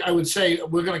other, I would say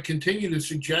we're going to continue to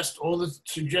suggest all the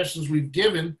suggestions we've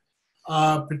given.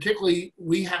 Particularly,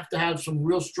 we have to have some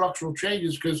real structural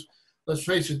changes because, let's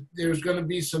face it, there's going to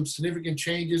be some significant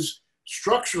changes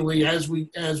structurally as we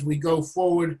go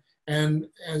forward. And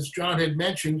as John had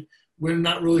mentioned, we're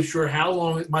not really sure how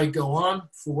long it might go on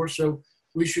for. So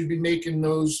we should be making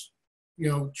those,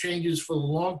 changes for the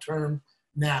long term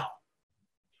now.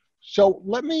 So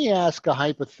let me ask a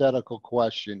hypothetical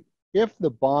question. If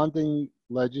the bonding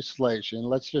legislation,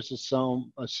 let's just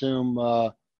assume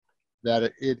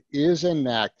that it is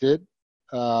enacted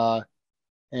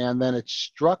and then it's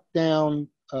struck down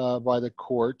by the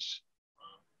courts,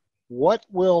 what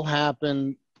will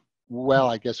happen? Well,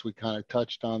 I guess we kind of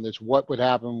touched on this. What would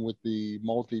happen with the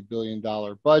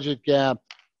multi-billion-dollar budget gap?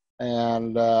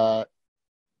 And,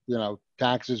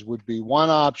 taxes would be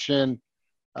one option.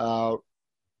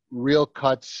 Real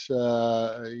cuts,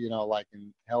 like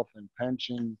in health and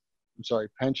pension,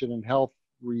 pension and health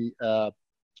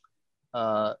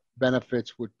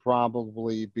benefits would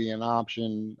probably be an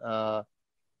option,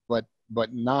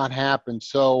 but not happen.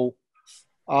 So,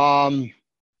 and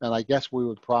I guess we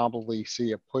would probably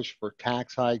see a push for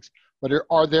tax hikes. But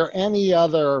are there any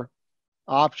other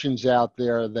options out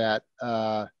there that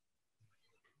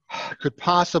could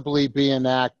possibly be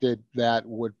enacted that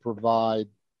would provide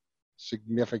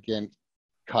significant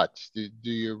cuts? Do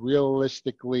you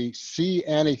realistically see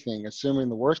anything, assuming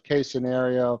the worst case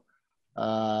scenario,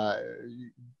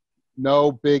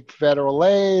 no big federal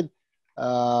aid,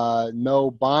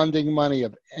 no bonding money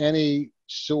of any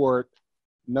sort,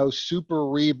 no super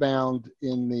rebound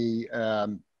in the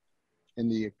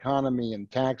economy and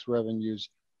tax revenues?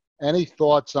 Any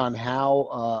thoughts on how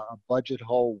a budget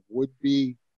hole would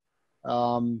be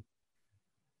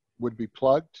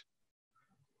plugged?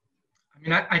 I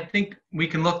mean, I think we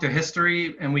can look to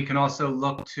history and we can also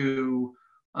look to,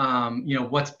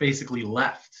 what's basically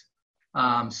left.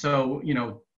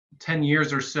 10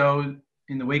 years or so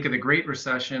in the wake of the Great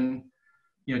Recession,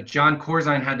 John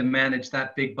Corzine had to manage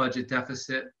that big budget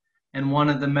deficit. And one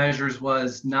of the measures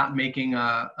was not making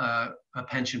a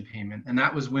pension payment. And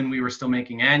that was when we were still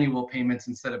making annual payments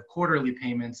instead of quarterly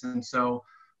payments. And so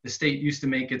the state used to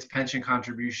make its pension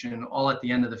contribution all at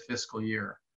the end of the fiscal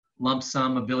year, lump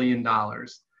sum $1 billion.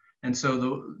 And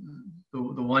so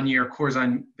the 1 year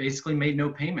Corzine basically made no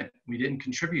payment. We didn't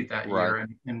contribute that year.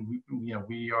 And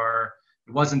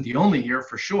it wasn't the only year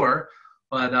for sure,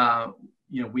 but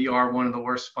we are one of the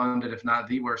worst funded, if not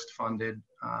the worst funded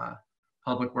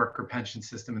public worker pension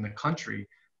system in the country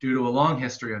due to a long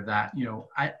history of that.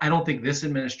 I don't think this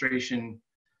administration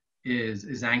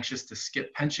is anxious to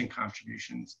skip pension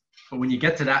contributions. But when you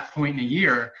get to that point in a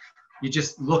year, you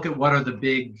just look at what are the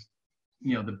big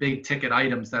ticket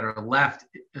items that are left,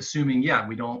 assuming,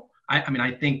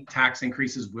 I think tax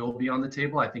increases will be on the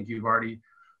table. I think you've already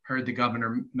heard the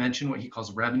governor mention what he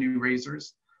calls revenue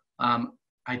raisers.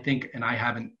 I think, and I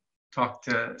haven't talked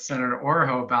to Senator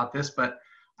Oroho about this, but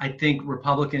I think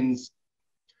Republicans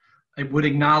would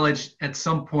acknowledge at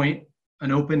some point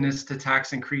an openness to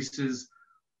tax increases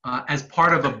as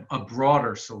part of a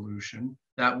broader solution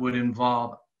that would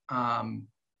involve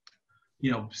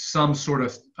some sort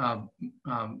of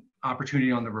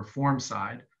opportunity on the reform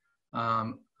side.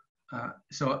 Do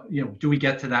we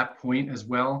get to that point as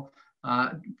well?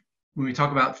 When we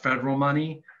talk about federal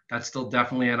money, that's still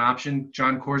definitely an option.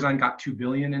 John Corzine got $2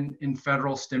 billion in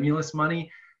federal stimulus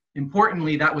money.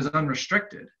 Importantly, that was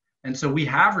unrestricted. And so we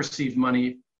have received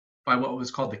money by what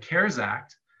was called the CARES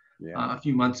Act a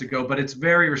few months ago, but it's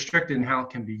very restricted in how it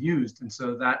can be used. And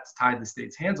so that's tied the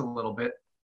state's hands a little bit.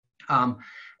 And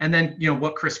then,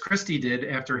 what Chris Christie did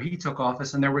after he took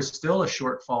office, and there was still a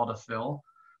shortfall to fill,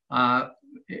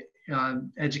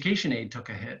 education aid took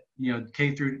a hit,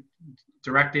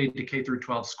 direct aid to K through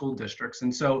 12 school districts.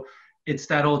 And so it's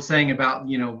that old saying about,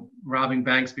 robbing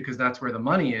banks because that's where the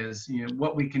money is.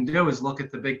 What we can do is look at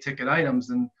the big ticket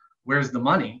items and where's the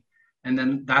money? And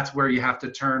then that's where you have to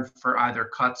turn for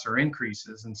either cuts or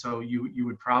increases. And so you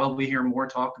would probably hear more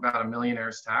talk about a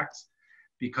millionaire's tax,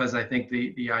 because I think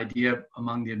the idea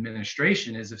among the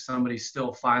administration is if somebody's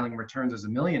still filing returns as a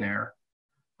millionaire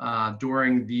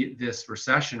during this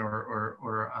recession or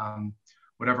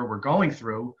whatever we're going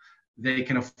through, they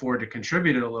can afford to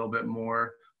contribute it a little bit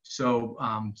more. so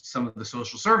some of the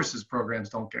social services programs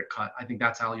don't get cut. I think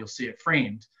that's how you'll see it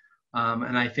framed.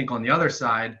 And I think on the other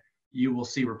side, you will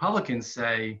see Republicans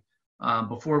say,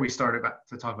 before we start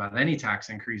to talk about any tax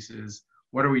increases,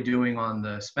 what are we doing on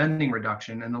the spending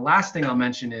reduction? And the last thing I'll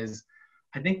mention is,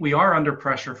 I think we are under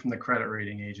pressure from the credit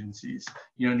rating agencies.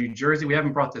 You know, New Jersey, we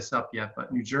haven't brought this up yet,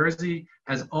 but New Jersey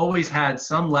has always had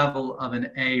some level of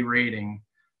an A rating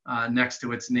next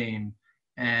to its name.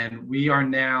 And we are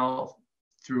now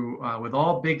through, with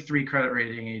all big three credit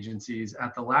rating agencies,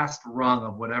 at the last rung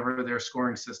of whatever their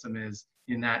scoring system is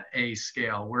in that A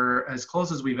scale. We're as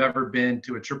close as we've ever been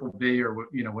to a triple B, or,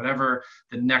 you know, whatever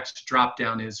the next drop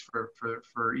down is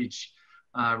for each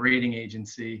rating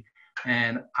agency.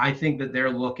 And I think that they're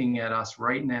looking at us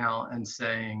right now and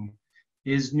saying,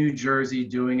 is New Jersey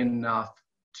doing enough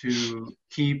to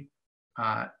keep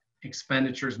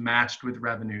expenditures matched with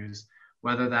revenues,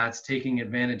 whether that's taking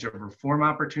advantage of reform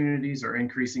opportunities or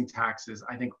increasing taxes?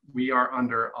 I think we are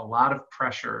under a lot of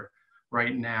pressure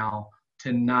right now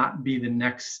to not be the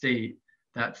next state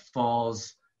that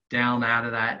falls down out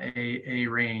of that A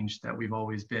range that we've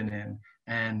always been in.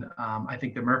 And I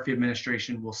think the Murphy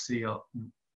administration will see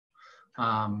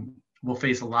will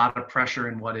face a lot of pressure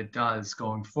in what it does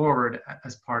going forward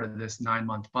as part of this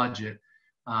 9-month budget.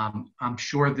 I'm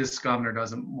sure this governor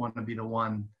doesn't want to be the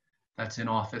one that's in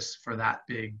office for that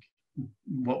big,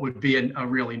 what would be a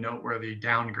really noteworthy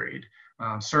downgrade.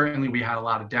 Certainly we had a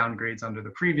lot of downgrades under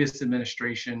the previous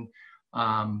administration,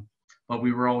 but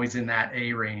we were always in that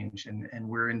A range, and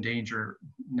we're in danger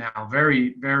now,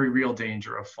 very, very real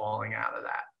danger of falling out of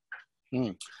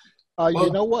that. Well,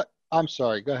 you know what? I'm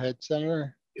sorry. Go ahead,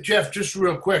 Senator. Jeff, just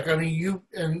real quick. I mean, you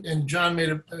and John made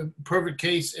a perfect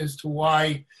case as to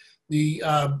why the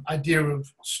idea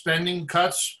of spending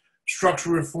cuts,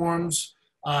 structural reforms,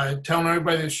 telling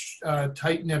everybody to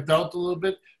tighten their belt a little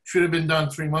bit should have been done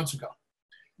 3 months ago.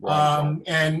 Right.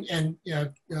 And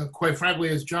quite frankly,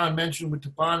 as John mentioned with the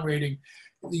bond rating,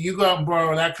 you go out and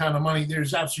borrow that kind of money,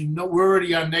 there's absolutely no, we're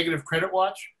already on negative credit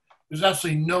watch. There's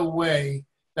absolutely no way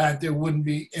that there wouldn't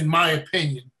be, in my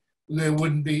opinion, there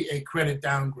wouldn't be a credit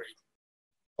downgrade.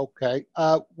 Okay.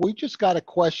 We just got a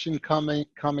question coming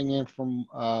in from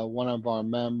one of our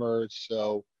members.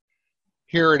 So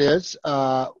here it is.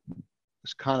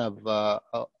 It's kind of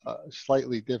a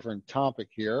slightly different topic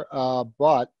here,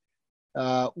 but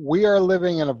we are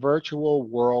living in a virtual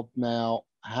world now.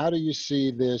 How do you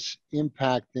see this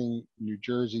impacting New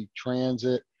Jersey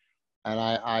transit? And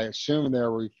I assume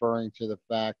they're referring to the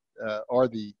fact or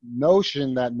the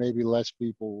notion that maybe less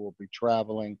people will be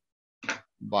traveling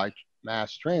by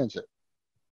mass transit.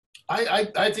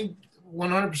 I think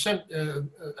 100%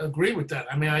 agree with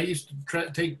that. I mean, I used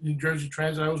to take New Jersey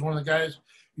Transit. I was one of the guys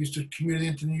who used to commute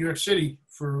into New York City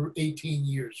for 18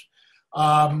 years.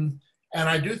 And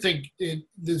I do think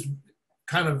this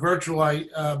kind of virtual life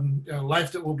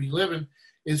that we'll be living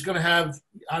is going to have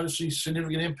obviously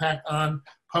significant impact on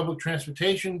public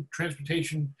transportation,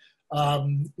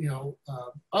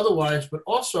 otherwise, but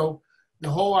also the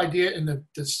whole idea, and the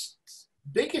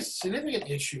biggest significant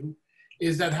issue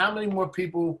is that how many more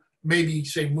people maybe,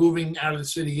 say, moving out of the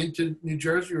city into New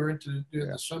Jersey or into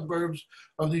the suburbs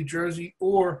of New Jersey,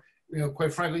 or,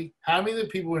 quite frankly, how many of the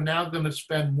people are now going to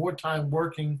spend more time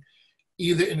working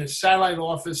either in a satellite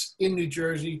office in New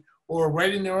Jersey or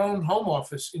right in their own home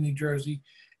office in New Jersey.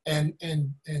 And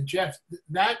Jeff,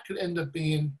 that could end up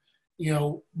being,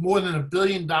 more than $1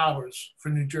 billion for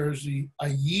New Jersey a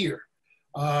year.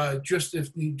 Just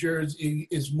if New Jersey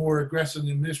is more aggressive,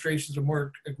 the administrations are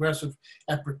more aggressive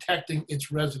at protecting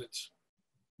its residents.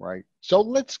 Right. So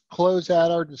let's close out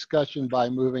our discussion by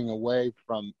moving away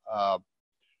from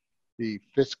the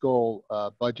fiscal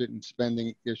budget and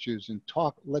spending issues and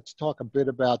let's talk a bit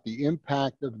about the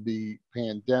impact of the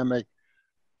pandemic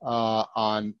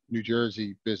on New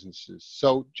Jersey businesses.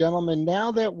 So gentlemen,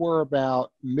 now that we're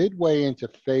about midway into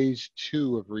phase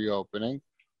 2 of reopening,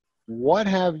 what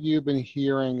have you been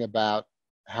hearing about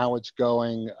how it's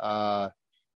going, how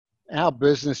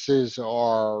businesses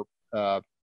are not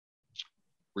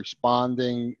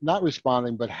responding,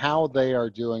 but how they are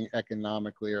doing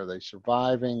economically? Are they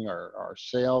surviving? Are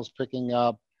sales picking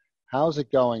up? How's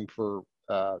it going for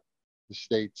the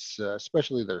states,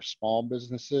 especially their small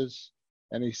businesses?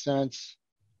 Any sense?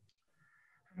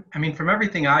 I mean, from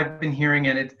everything I've been hearing,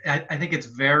 and I think it's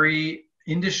very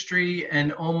industry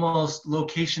and almost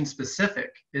location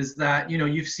specific, is that,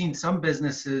 you've seen some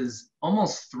businesses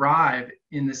almost thrive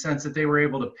in the sense that they were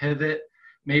able to pivot,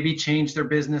 maybe change their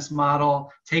business model,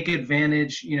 take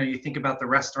advantage. You think about the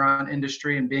restaurant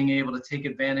industry and being able to take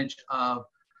advantage of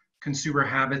consumer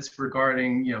habits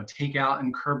regarding, takeout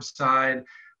and curbside.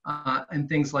 and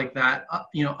things like that.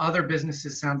 Other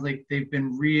businesses sounds like they've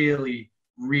been really,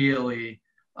 really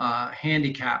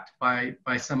handicapped by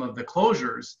some of the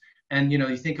closures. And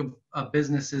you think of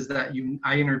businesses that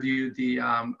I interviewed the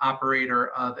operator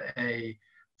of a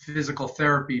physical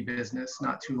therapy business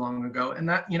not too long ago, and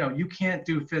that you can't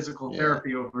do physical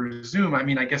therapy over Zoom. I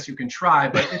mean, I guess you can try,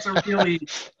 but it's a really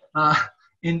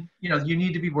you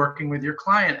need to be working with your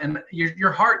client, and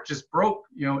your heart just broke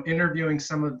interviewing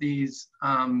some of these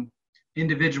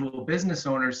individual business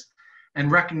owners and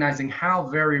recognizing how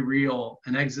very real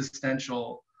and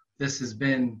existential this has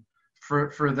been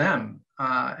for them,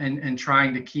 and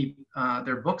trying to keep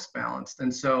their books balanced.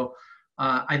 And so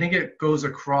I think it goes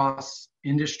across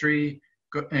industry,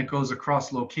 and it goes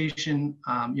across location.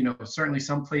 Certainly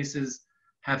some places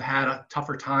have had a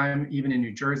tougher time, even in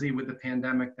New Jersey with the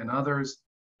pandemic, than others.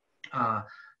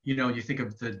 You think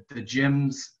of the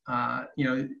gyms. I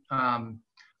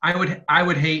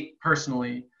would hate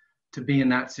personally to be in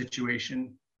that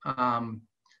situation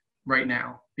right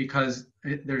now, because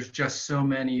there's just so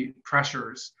many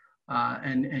pressures,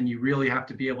 and you really have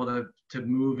to be able to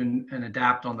move and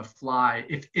adapt on the fly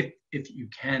if you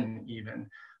can even.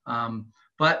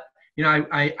 But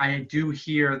I do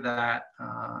hear that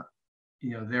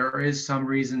there is some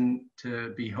reason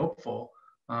to be hopeful,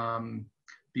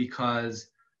 because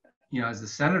as the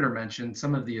senator mentioned,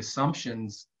 some of the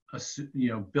assumptions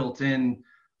built in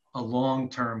a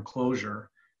long-term closure.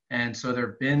 And so there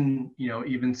have been,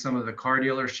 even some of the car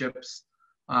dealerships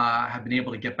have been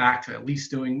able to get back to at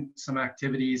least doing some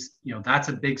activities. That's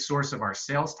a big source of our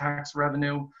sales tax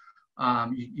revenue.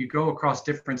 You go across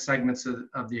different segments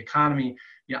of the economy.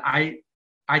 I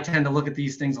tend to look at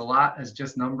these things a lot as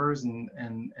just numbers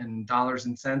and dollars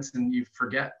and cents, and you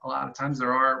forget a lot of times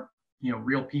there are,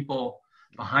 real people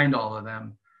behind all of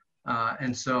them.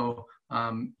 And so,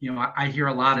 I hear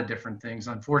a lot of different things.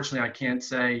 Unfortunately, I can't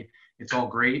say it's all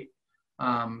great,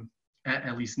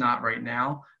 at least not right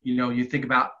now. You think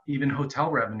about even hotel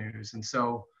revenues. And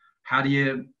so how do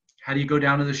you go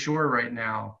down to the shore right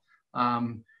now?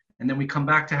 And then we come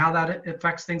back to how that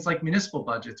affects things like municipal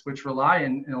budgets, which rely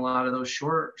in a lot of those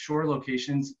shore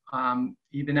locations,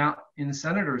 even out in the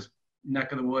senator's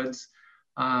neck of the woods,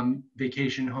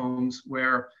 vacation homes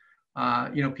where,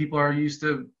 people are used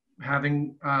to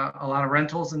having a lot of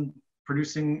rentals and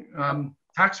producing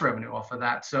tax revenue off of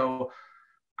that. So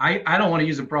I don't want to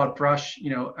use a broad brush.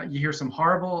 You hear some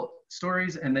horrible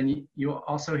stories, and then you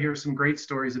also hear some great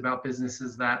stories about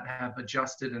businesses that have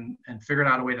adjusted and figured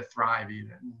out a way to thrive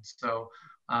even. So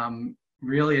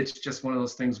really, it's just one of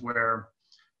those things where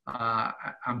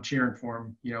I'm cheering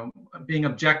for them. Being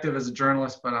objective as a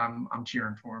journalist, but I'm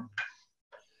cheering for them.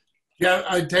 Yeah,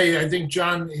 I tell you, I think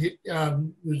John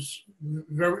is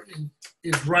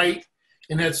right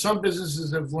in that some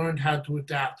businesses have learned how to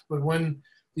adapt. But when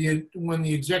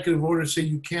the executive orders say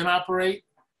you can't operate,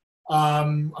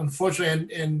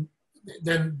 unfortunately, and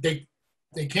then they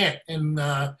can't. And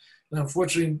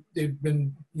unfortunately, they've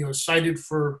been cited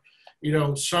for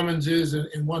summonses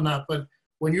and whatnot. But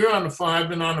when you're on the phone, I've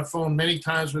been on the phone many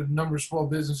times with a number of small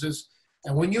businesses,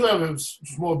 and when you have a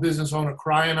small business owner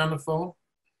crying on the phone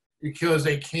because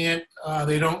they can't,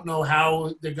 they don't know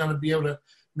how they're going to be able to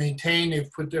maintain.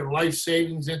 They've put their life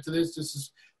savings into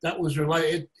this. That was their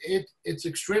life. It's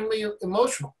extremely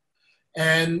emotional,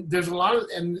 and there's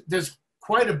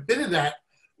quite a bit of that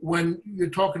when you're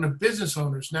talking to business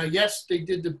owners. Now, yes, they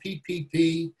did the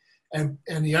PPP and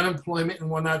the unemployment and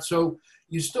whatnot, so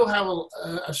you still have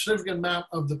a significant amount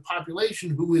of the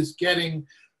population who is getting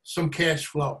some cash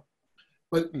flow.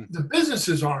 But the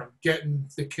businesses aren't getting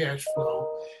the cash flow.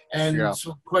 And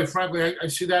so quite frankly, I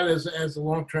see that as a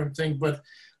long-term thing. But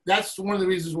that's one of the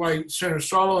reasons why Senator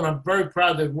Sarlo, and I'm very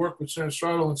proud to work with Senator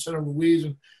Sarlo and Senator Ruiz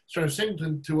and Senator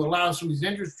Singleton to allow some of these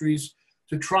industries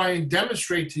to try and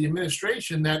demonstrate to the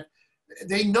administration that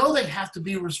they know they have to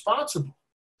be responsible.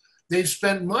 They've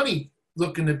spent money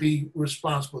looking to be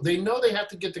responsible. They know they have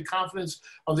to get the confidence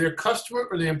of their customer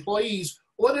or their employees,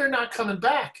 or they're not coming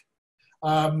back.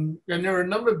 And there are a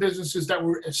number of businesses that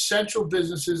were essential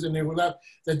businesses, and that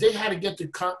they had to get the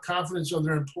confidence of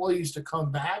their employees to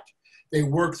come back. They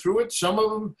worked through it. Some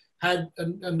of them had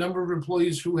a number of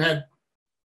employees who had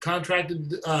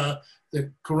contracted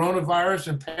the coronavirus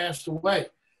and passed away.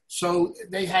 So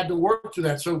they had to work through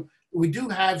that. So we do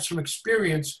have some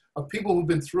experience of people who've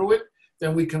been through it,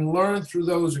 that we can learn through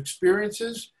those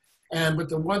experiences. But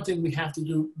the one thing we have to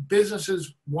do,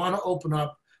 businesses want to open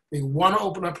up. They want to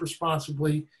open up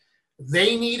responsibly.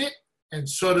 They need it, and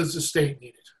so does the state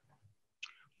need it.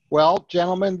 Well,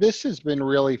 gentlemen, this has been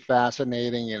really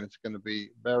fascinating, and it's going to be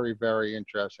very, very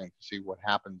interesting to see what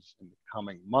happens in the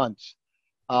coming months.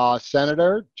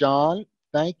 Senator John,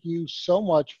 thank you so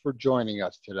much for joining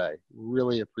us today.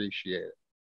 Really appreciate it.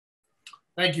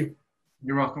 Thank you.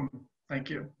 You're welcome. Thank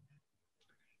you.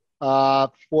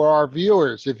 For our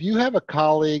viewers, if you have a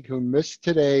colleague who missed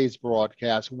today's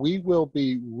broadcast, we will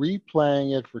be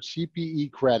replaying it for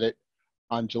CPE credit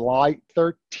on July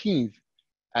 13th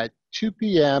at 2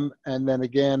 p.m. and then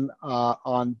again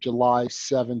on July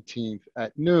 17th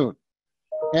at noon.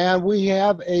 And we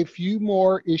have a few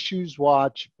more Issues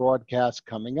Watch broadcasts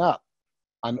coming up.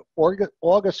 On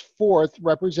August 4th,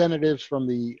 representatives from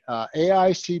the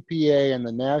AICPA and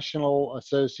the National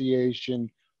Association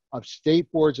of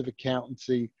State Boards of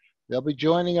Accountancy, they'll be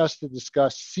joining us to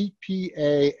discuss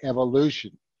CPA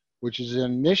Evolution, which is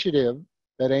an initiative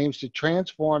that aims to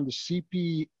transform the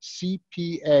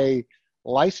CPA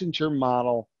licensure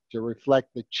model to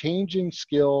reflect the changing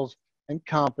skills and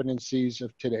competencies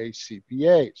of today's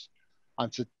CPAs.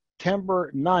 On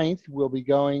September 9th, we'll be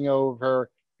going over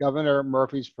Governor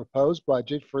Murphy's proposed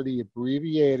budget for the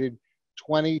abbreviated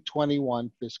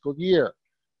 2021 fiscal year.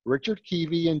 Richard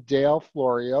Keevy and Dale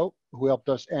Florio, who helped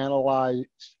us analyze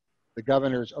the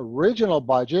governor's original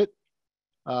budget,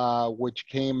 which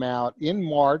came out in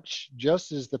March,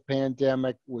 just as the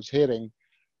pandemic was hitting,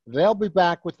 they'll be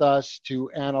back with us to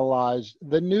analyze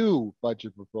the new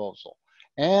budget proposal.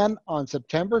 And on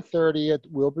September 30th,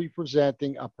 we'll be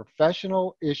presenting a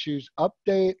professional issues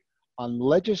update on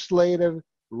legislative,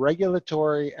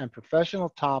 regulatory, and professional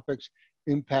topics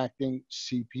impacting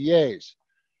CPAs.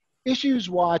 Issues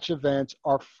Watch events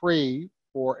are free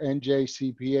for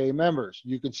NJCPA members.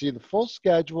 You can see the full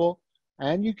schedule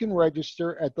and you can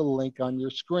register at the link on your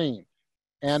screen.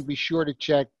 And be sure to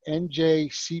check njcpa.org,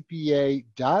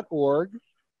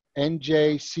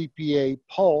 NJCPA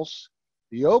Pulse,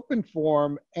 the Open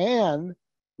Forum, and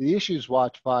the Issues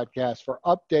Watch podcast for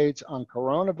updates on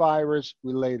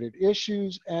coronavirus-related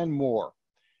issues and more.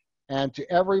 And to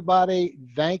everybody,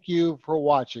 thank you for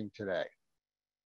watching today.